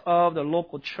context of the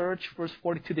local church. Verse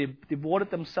 42, they devoted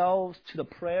themselves to the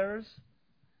prayers.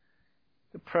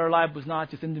 The prayer life was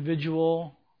not just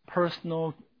individual,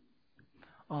 personal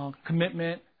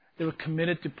commitment. They were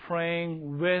committed to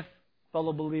praying with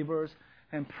fellow believers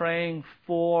and praying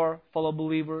for fellow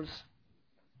believers.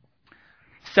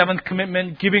 7th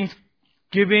commitment, giving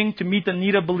to meet the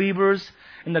need of believers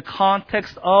in the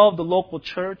context of the local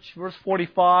church. Verse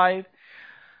 45,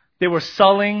 they were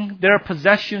selling their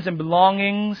possessions and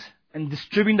belongings and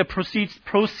distributing the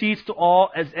proceeds to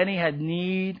all as any had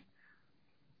need.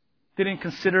 Didn't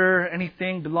consider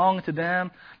anything belonging to them.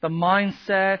 The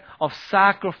mindset of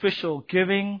sacrificial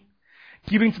giving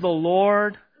to the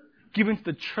Lord, giving to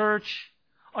the church,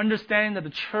 understanding that the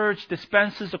church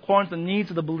dispenses according to the needs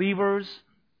of the believers.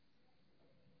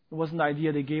 It wasn't the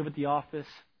idea they gave at the office.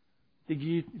 They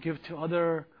give to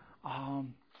other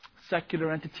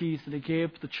secular entities that they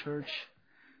gave to the church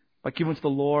by giving to the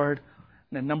Lord.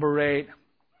 And then number 8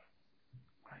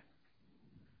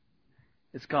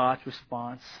 is God's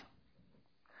response.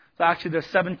 So actually there's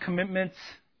 7 commitments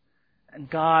and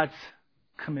God's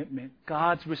commitment,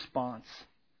 God's response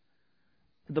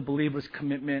to the believer's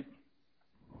commitment.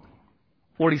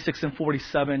 46 and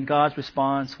 47, God's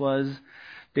response was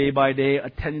day by day,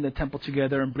 attending the temple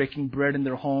together and breaking bread in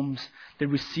their homes. They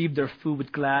received their food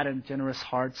with glad and generous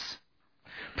hearts,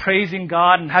 praising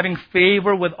God and having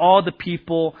favor with all the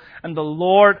people. And the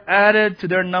Lord added to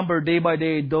their number day by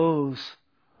day those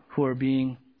who are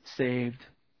being saved.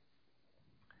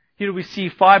 Here we see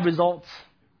 5 results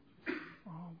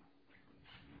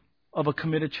of a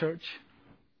committed church.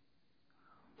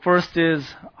 First is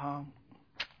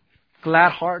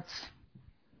glad hearts,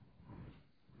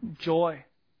 joy.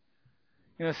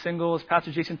 Singles,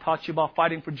 Pastor Jason taught you about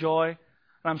fighting for joy. And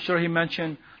I'm sure he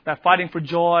mentioned that fighting for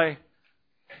joy,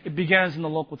 it begins in the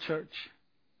local church.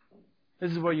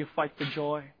 This is where you fight for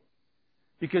joy.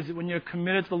 Because when you're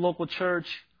committed to the local church,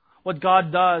 what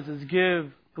God does is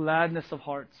give gladness of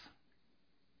hearts,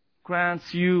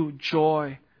 grants you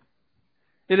joy.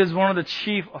 It is one of the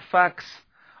chief effects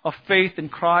of faith in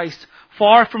Christ.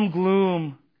 Far from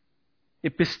gloom,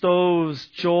 it bestows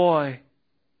joy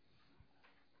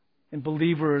in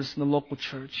believers in the local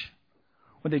church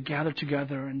when they gather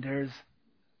together and there's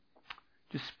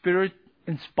just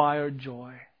Spirit-inspired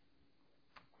joy.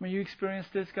 You experience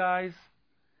this, guys?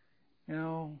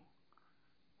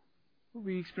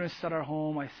 We experience this at our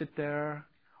home. I sit there.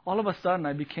 All of a sudden,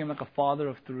 I became like a father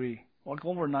of 3. Like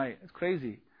overnight. It's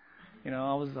crazy.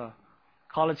 I was a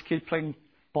college kid playing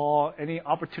ball any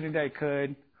opportunity I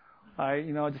could.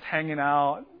 Just hanging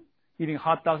out, eating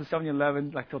hot dogs at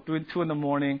 7-Eleven like till 2 in the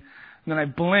morning. And then I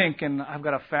blink and I've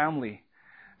got a family.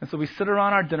 And so we sit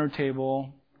around our dinner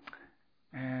table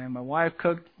and my wife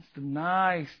cooked a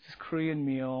nice Korean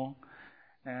meal.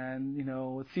 And,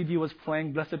 CD was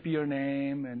playing Blessed Be Your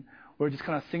Name. And we're just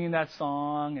kind of singing that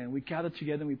song. And we gather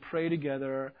together and we pray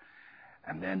together.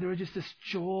 And then there was just this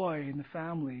joy in the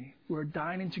family. We're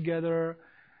dining together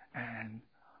and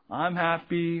I'm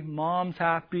happy, Mom's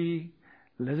happy,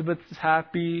 Elizabeth is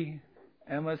happy,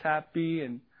 Emma's happy,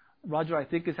 and Roger, I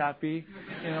think, is happy,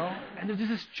 And there's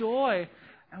just this joy.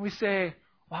 And we say,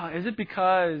 wow, is it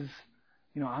because,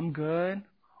 I'm good?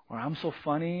 Or I'm so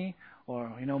funny?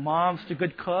 Or, Mom's a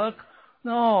good cook?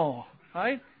 No,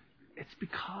 right? It's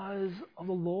because of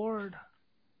the Lord.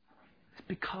 It's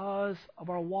because of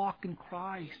our walk in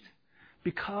Christ.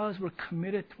 Because we're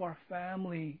committed to our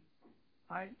family.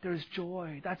 Right? There's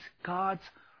joy. That's God's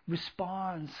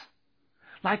response.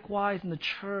 Likewise in the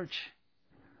church,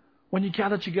 when you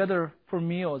gather together for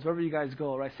meals, wherever you guys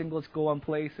go, right? Singles go one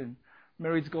place and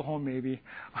marrieds go home maybe.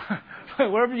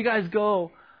 Wherever you guys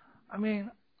go,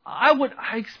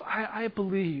 I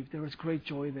believe there is great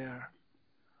joy there.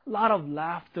 A lot of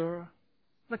laughter,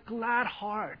 like glad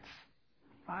hearts,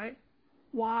 right?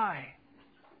 Why?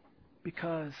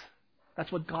 Because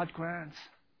that's what God grants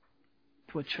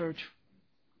to a church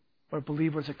where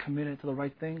believers are committed to the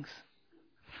right things.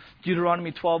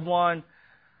 Deuteronomy 12:1,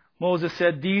 Moses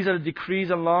said, "These are the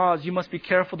decrees and laws you must be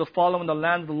careful to follow in the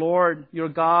land of the Lord, your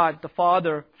God, the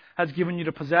Father, has given you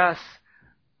to possess."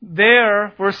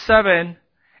 There, verse 7,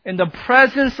 "In the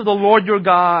presence of the Lord your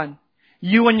God,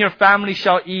 you and your family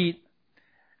shall eat,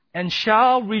 and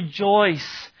shall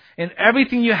rejoice in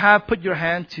everything you have put your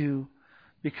hand to,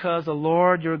 because the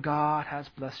Lord your God has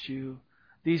blessed you."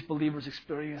 These believers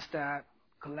experienced that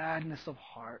gladness of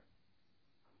heart.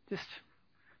 Just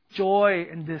joy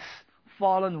in this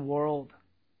fallen world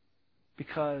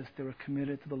because they were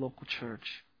committed to the local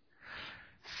church.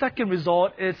 Second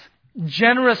result is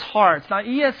generous hearts. Now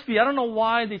ESV, I don't know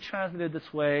why they translated it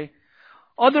this way.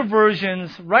 Other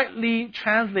versions rightly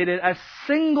translated as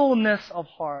singleness of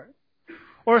heart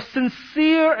or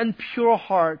sincere and pure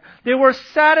heart. They were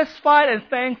satisfied and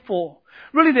thankful.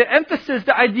 Really the emphasis,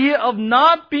 the idea of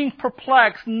not being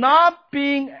perplexed, not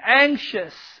being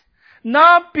anxious,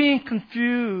 not being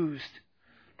confused.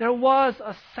 They were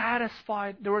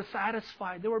satisfied.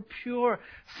 They were pure,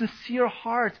 sincere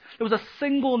hearts. There was a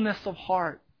singleness of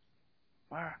heart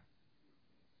where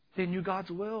they knew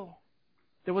God's will.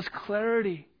 There was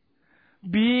clarity.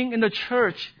 Being in the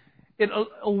church, it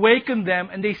awakened them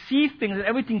and they see things and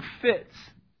everything fits.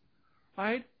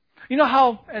 Right? You know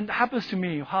how, and it happens to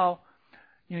me, how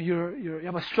you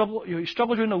have a struggle, you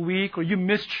struggle during the week or you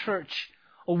miss church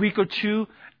a week or two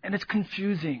and it's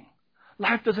confusing.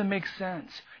 Life doesn't make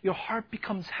sense. Your heart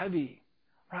becomes heavy,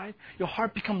 right? Your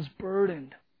heart becomes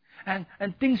burdened. And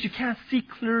things you can't see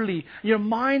clearly. Your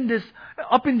mind is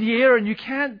up in the air and you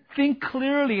can't think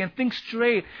clearly and think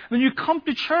straight. When you come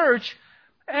to church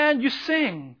and you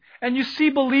sing and you see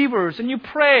believers and you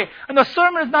pray and the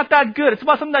sermon is not that good. It's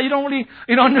about something that you don't really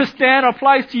understand or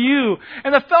applies to you.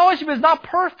 And the fellowship is not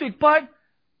perfect, but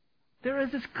there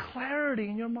is this clarity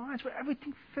in your minds where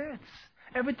everything fits.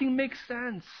 Everything makes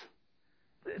sense.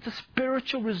 It's a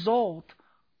spiritual result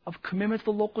of commitment to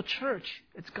the local church.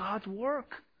 It's God's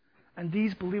work. And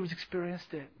these believers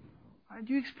experienced it. Right?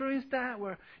 Do you experience that?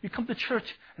 Where you come to church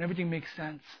and everything makes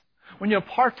sense. When you're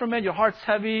apart from it, your heart's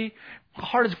heavy, your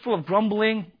heart is full of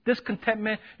grumbling,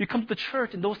 discontentment. You come to the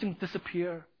church and those things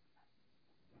disappear.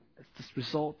 It's this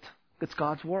result. It's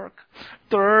God's work.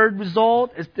 Third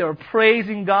result is they're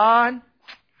praising God.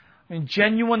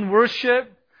 Genuine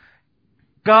worship.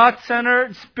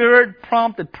 God-centered,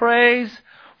 Spirit-prompted praise.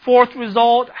 Fourth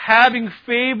result, having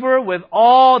favor with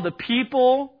all the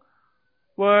people,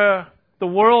 where the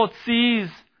world sees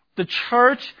the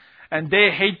church and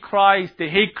they hate Christ, they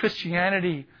hate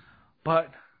Christianity,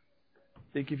 but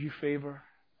they give you favor.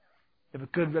 You have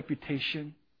a good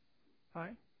reputation,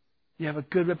 right? You have a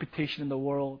good reputation in the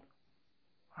world,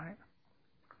 right?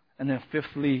 And then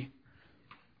fifthly,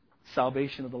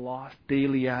 salvation of the lost,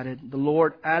 daily added. The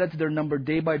Lord added to their number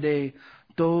day by day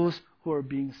those who are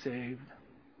being saved.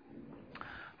 I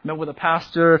met with a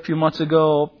pastor a few months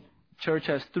ago. Church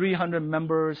has 300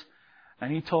 members,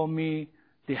 and he told me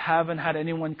they haven't had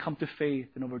anyone come to faith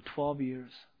in over 12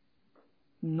 years.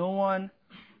 No one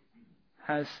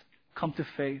has come to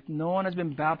faith. No one has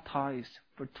been baptized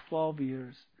for 12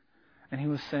 years. And he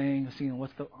was saying, they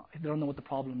don't know what the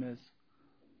problem is.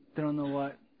 They don't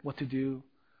know what to do.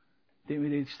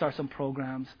 They start some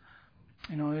programs.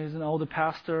 He's an older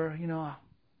pastor.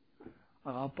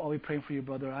 I'll be praying for you,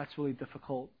 brother. That's really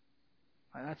difficult.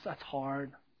 That's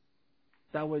hard.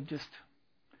 That would just,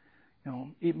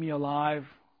 eat me alive,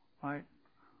 right?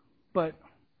 But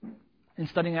in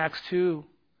studying Acts 2,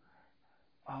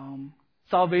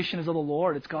 salvation is of the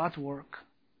Lord. It's God's work.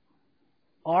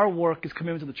 Our work is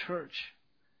commitment to the church,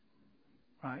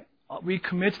 right? We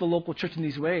commit to the local church in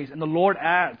these ways, and the Lord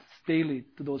adds daily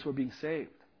to those who are being saved.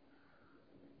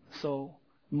 So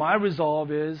my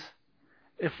resolve is,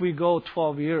 if we go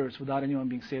 12 years without anyone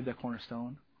being saved at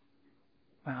Cornerstone,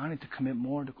 I need to commit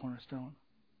more to Cornerstone.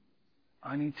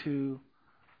 I need to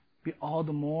be all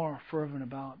the more fervent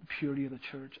about the purity of the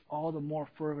church, all the more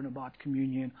fervent about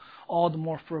communion, all the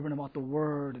more fervent about the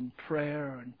word and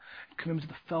prayer and commitment to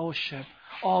the fellowship,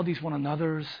 all these one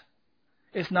another's.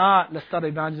 It's not, let's start an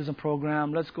evangelism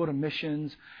program, let's go to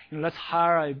missions, let's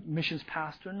hire a missions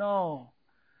pastor. No.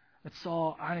 It's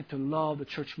all, I need to love the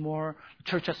church more. The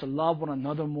church has to love one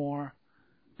another more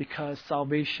because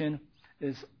salvation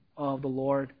is of the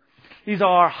Lord. These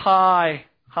are high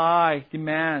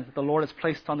demands that the Lord has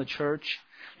placed on the church.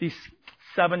 These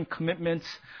 7 commitments.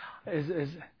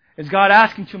 Is God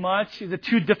asking too much? Is it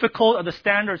too difficult? Are the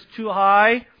standards too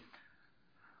high?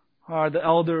 Are the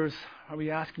elders, are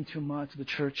we asking too much of the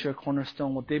church here at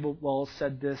Cornerstone? Well, David Wells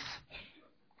said this.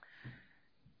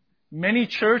 Many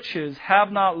churches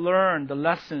have not learned the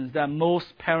lessons that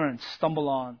most parents stumble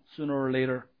on sooner or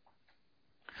later.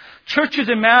 Churches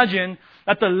imagine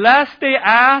that the less they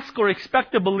ask or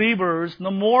expect of believers,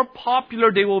 the more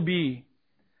popular they will be,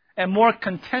 and more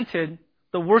contented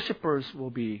the worshipers will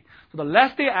be. So the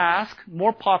less they ask,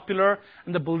 more popular,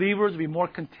 and the believers will be more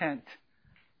content.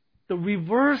 The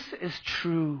reverse is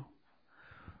true.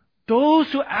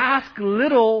 Those who ask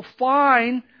little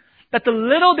find that the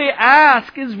little they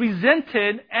ask is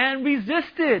resented and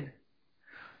resisted.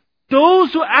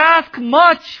 Those who ask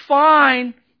much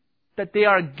find that they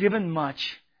are given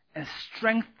much and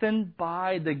strengthened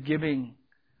by the giving.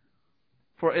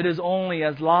 For it is only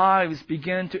as lives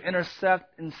begin to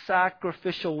intersect in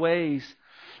sacrificial ways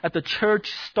that the church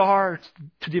starts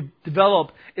to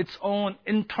develop its own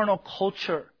internal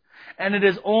culture. And it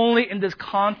is only in this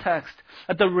context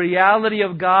that the reality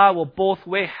of God will both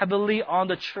weigh heavily on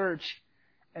the church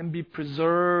and be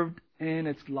preserved in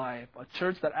its life. A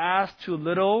church that asks too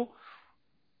little,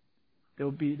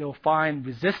 they'll find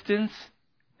resistance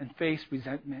and face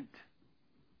resentment.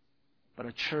 But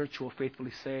a church will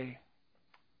faithfully say,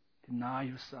 deny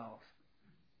yourselves,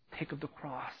 take up the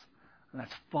cross, and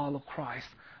let's follow Christ.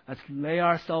 Let's lay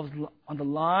ourselves on the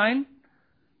line,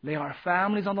 lay our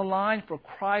families on the line for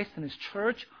Christ and His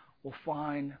church. We'll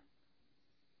find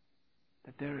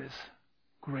that there is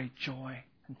great joy,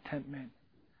 contentment,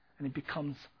 and it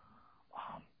becomes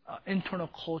an internal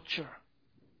culture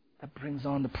that brings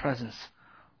on the presence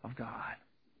of God.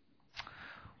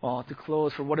 Well, to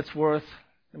close, for what it's worth,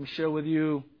 let me share with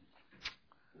you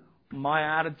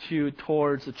my attitude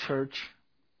towards the church.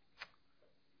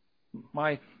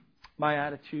 My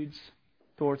attitudes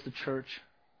towards the church.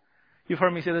 You've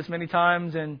heard me say this many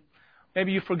times, and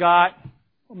maybe you forgot,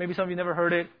 or maybe some of you never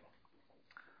heard it.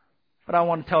 But I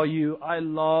want to tell you, I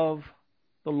love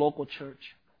the local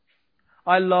church.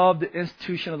 I love the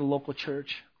institution of the local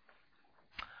church.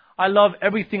 I love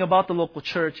everything about the local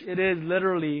church. It is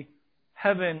literally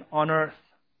heaven on earth.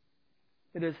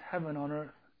 It is heaven on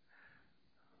earth.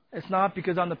 It's not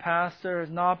because I'm the pastor.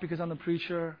 It's not because I'm the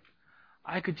preacher.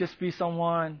 I could just be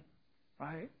someone,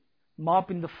 right,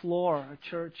 mopping the floor at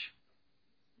church.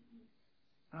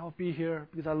 I'll be here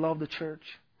because I love the church.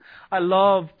 I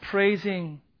love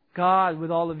praising God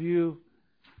with all of you.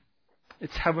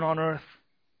 It's heaven on earth.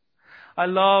 I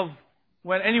love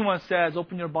when anyone says,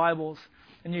 open your Bibles,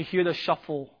 and you hear the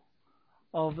shuffle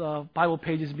of the Bible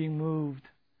pages being moved.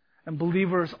 And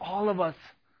believers, all of us,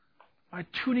 are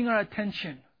tuning our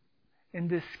attention in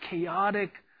this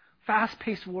chaotic,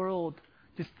 fast-paced world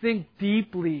to think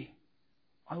deeply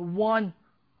on one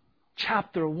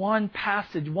chapter, one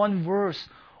passage, one verse,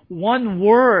 one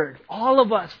word. All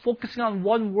of us focusing on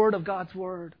one word of God's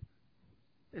Word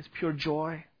is pure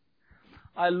joy.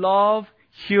 I love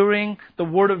hearing the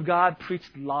Word of God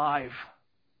preached live.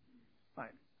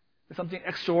 Right? There's something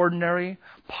extraordinary,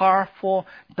 powerful,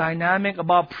 dynamic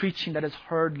about preaching that is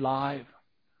heard live.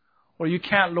 Where you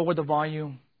can't lower the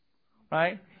volume.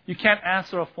 Right? You can't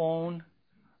answer a phone.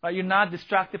 Right? You're not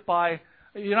distracted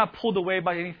you're not pulled away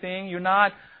by anything. You're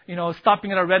not,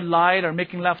 stopping at a red light or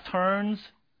making left turns.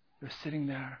 You're sitting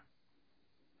there.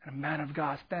 And a man of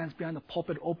God stands behind the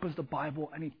pulpit, opens the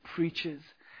Bible, and he preaches.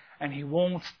 And he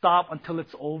won't stop until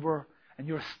it's over. And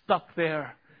you're stuck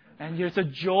there. And it's a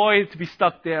joy to be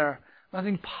stuck there.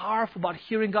 Nothing powerful about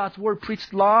hearing God's Word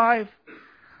preached live.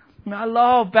 I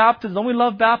love baptism. Don't we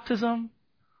love baptism?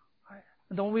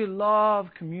 Don't we love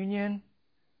communion?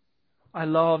 I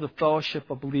love the fellowship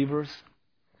of believers.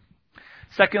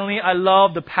 Secondly, I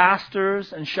love the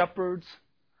pastors and shepherds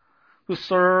who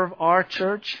serve our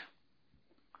church.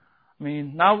 Do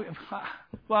I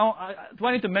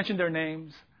need to mention their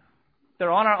names? They're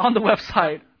on the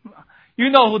website. You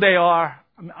know who they are.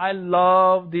 I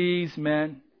love these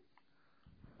men.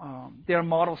 They are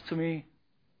models to me.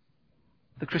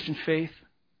 The Christian faith.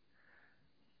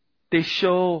 They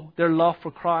show their love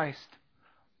for Christ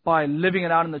by living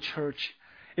it out in the church.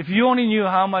 If you only knew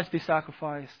how much they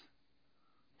sacrificed,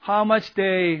 how much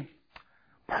they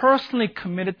personally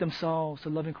committed themselves to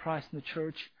loving Christ in the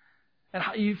church, and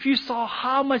if you saw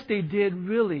how much they did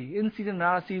really, in season and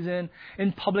out of season,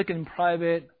 in public and in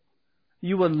private,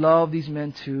 you would love these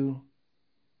men too.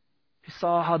 If you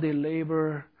saw how they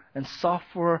labor and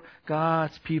suffer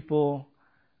God's people,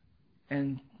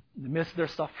 and in the midst of their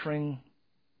suffering,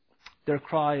 their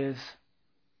cry is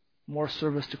more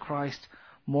service to Christ,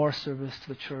 more service to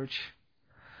the church.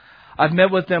 I've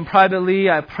met with them privately.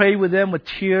 I prayed with them with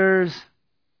tears,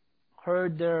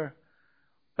 heard their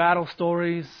battle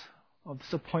stories of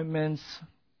disappointments,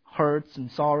 hurts, and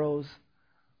sorrows.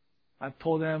 I've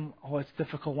told them, oh, it's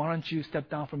difficult. Why don't you step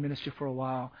down from ministry for a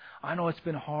while? I know it's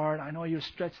been hard. I know you're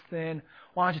stretched thin.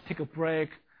 Why don't you take a break?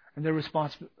 And their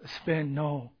response has been,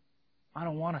 no, I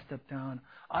don't want to step down.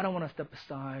 I don't want to step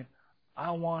aside.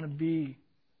 I want to be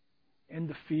in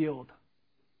the field.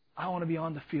 I want to be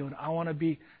on the field. I want to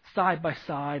be side by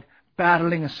side,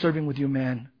 battling and serving with you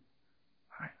men.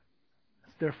 Right.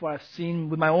 Therefore, I've seen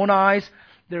with my own eyes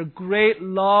their great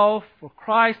love for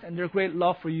Christ and their great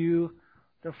love for you.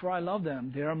 Therefore, I love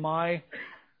them. They're my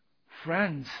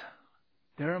friends.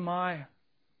 They're my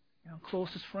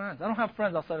closest friends. I don't have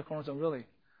friends outside of Cornerstone, really.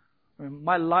 I mean,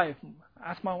 my life,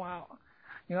 ask my wife.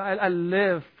 I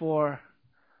live for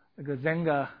the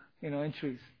Zenga,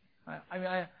 entries.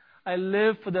 I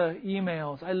live for the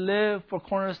emails. I live for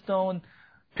Cornerstone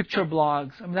picture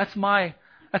blogs. I mean, that's my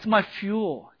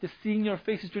fuel. Just seeing your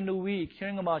faces during the week,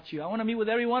 hearing about you. I want to meet with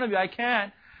every one of you. I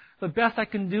can't. The best I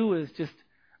can do is just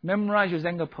memorize your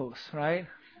Zenga posts, right?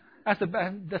 That's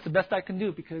the best I can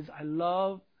do because I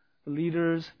love the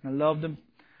leaders and I love the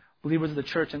believers of the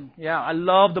church. And I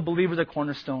love the believers at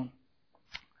Cornerstone.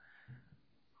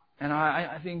 And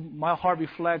I think my heart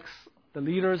reflects the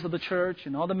leaders of the church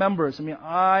and all the members. I mean,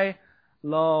 I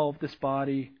love this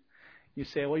body. You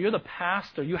say, well, you're the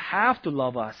pastor. You have to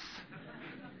love us.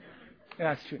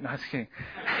 Yeah, that's true. No, I'm just kidding.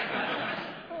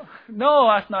 No,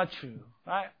 that's not true.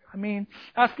 I mean,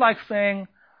 that's like saying,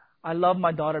 I love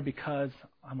my daughter because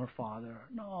I'm her father.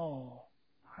 No,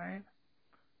 right?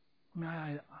 I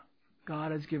mean,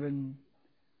 God has given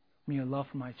me a love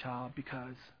for my child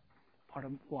because part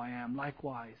of who I am.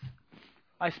 Likewise,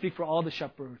 I speak for all the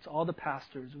shepherds, all the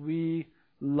pastors. We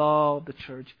love the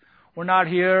church. We're not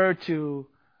here to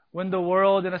win the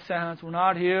world in a sense. We're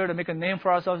not here to make a name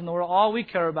for ourselves in the world. All we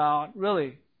care about,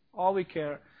 really, all we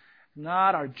care,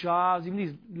 not our jobs, even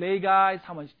these lay guys,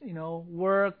 how much,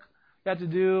 work we have to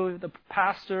do, the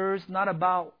pastors, not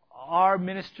about our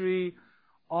ministry.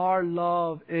 Our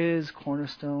love is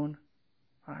Cornerstone.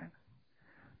 Right?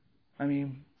 I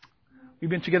mean, we've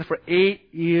been together for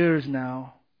 8 years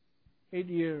now. 8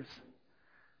 years.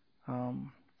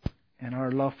 And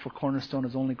our love for Cornerstone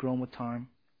has only grown with time.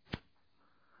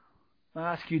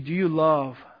 I ask you, do you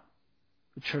love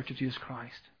the Church of Jesus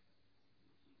Christ?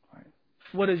 Right.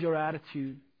 What is your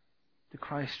attitude to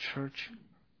Christ's church?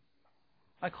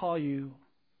 I call you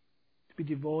to be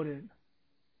devoted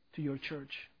to your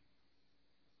church,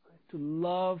 to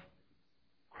love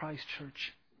Christ's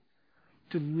church,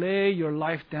 to lay your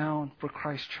life down for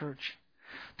Christ's church,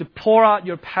 to pour out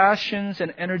your passions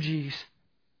and energies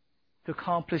to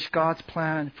accomplish God's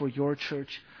plan for your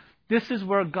church. This is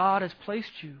where God has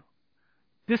placed you.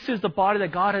 This is the body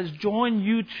that God has joined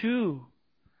you to.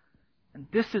 And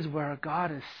this is where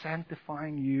God is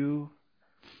sanctifying you.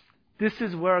 This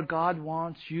is where God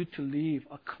wants you to leave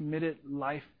a committed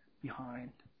life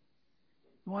behind.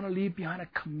 You want to leave behind a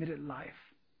committed life.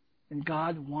 And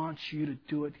God wants you to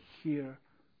do it here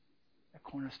at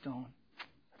Cornerstone.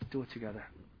 Let's do it together.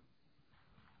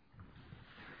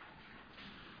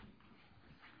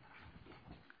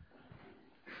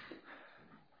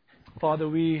 Father,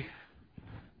 we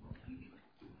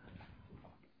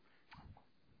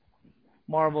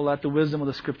marvel at the wisdom of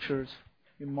the Scriptures.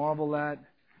 We marvel at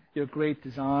your great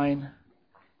design.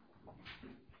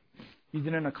 You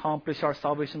didn't accomplish our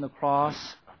salvation on the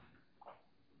cross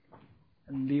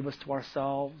and leave us to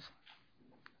ourselves.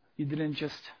 You didn't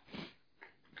just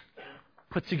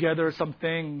put together some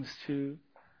things to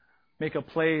make a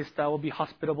place that will be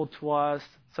hospitable to us,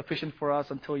 sufficient for us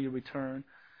until you return.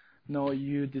 No,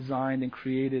 you designed and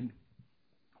created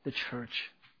the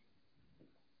church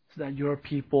so that your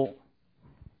people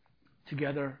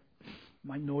together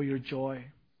might know your joy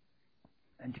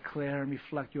and declare and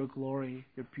reflect your glory,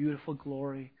 your beautiful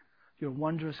glory, your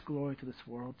wondrous glory to this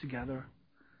world together.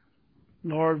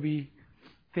 Lord, we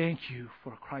thank you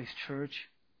for Christ's church.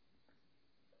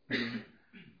 We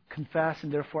confess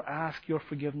and therefore ask your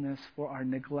forgiveness for our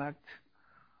neglect,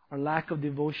 our lack of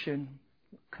devotion,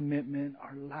 commitment,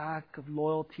 our lack of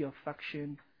loyalty,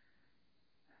 affection,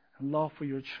 and love for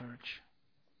your church.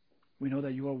 We know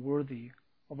that you are worthy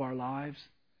of our lives.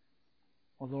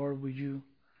 Oh Lord, would you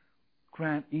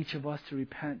grant each of us to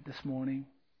repent this morning,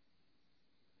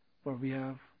 where we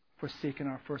have forsaken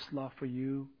our first love for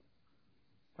you,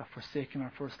 have forsaken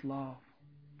our first love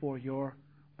for your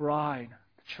bride,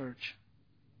 the church.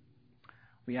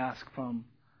 We ask from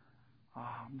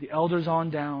the elders on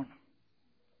down,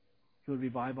 you would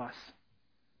revive us.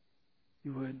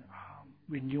 You would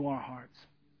renew our hearts.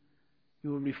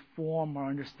 You would reform our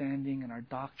understanding and our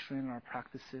doctrine and our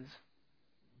practices.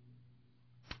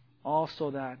 Also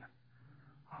that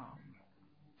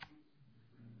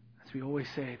as As we always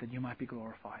say, that you might be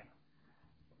glorified.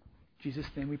 In Jesus'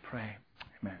 name we pray.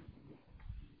 Amen.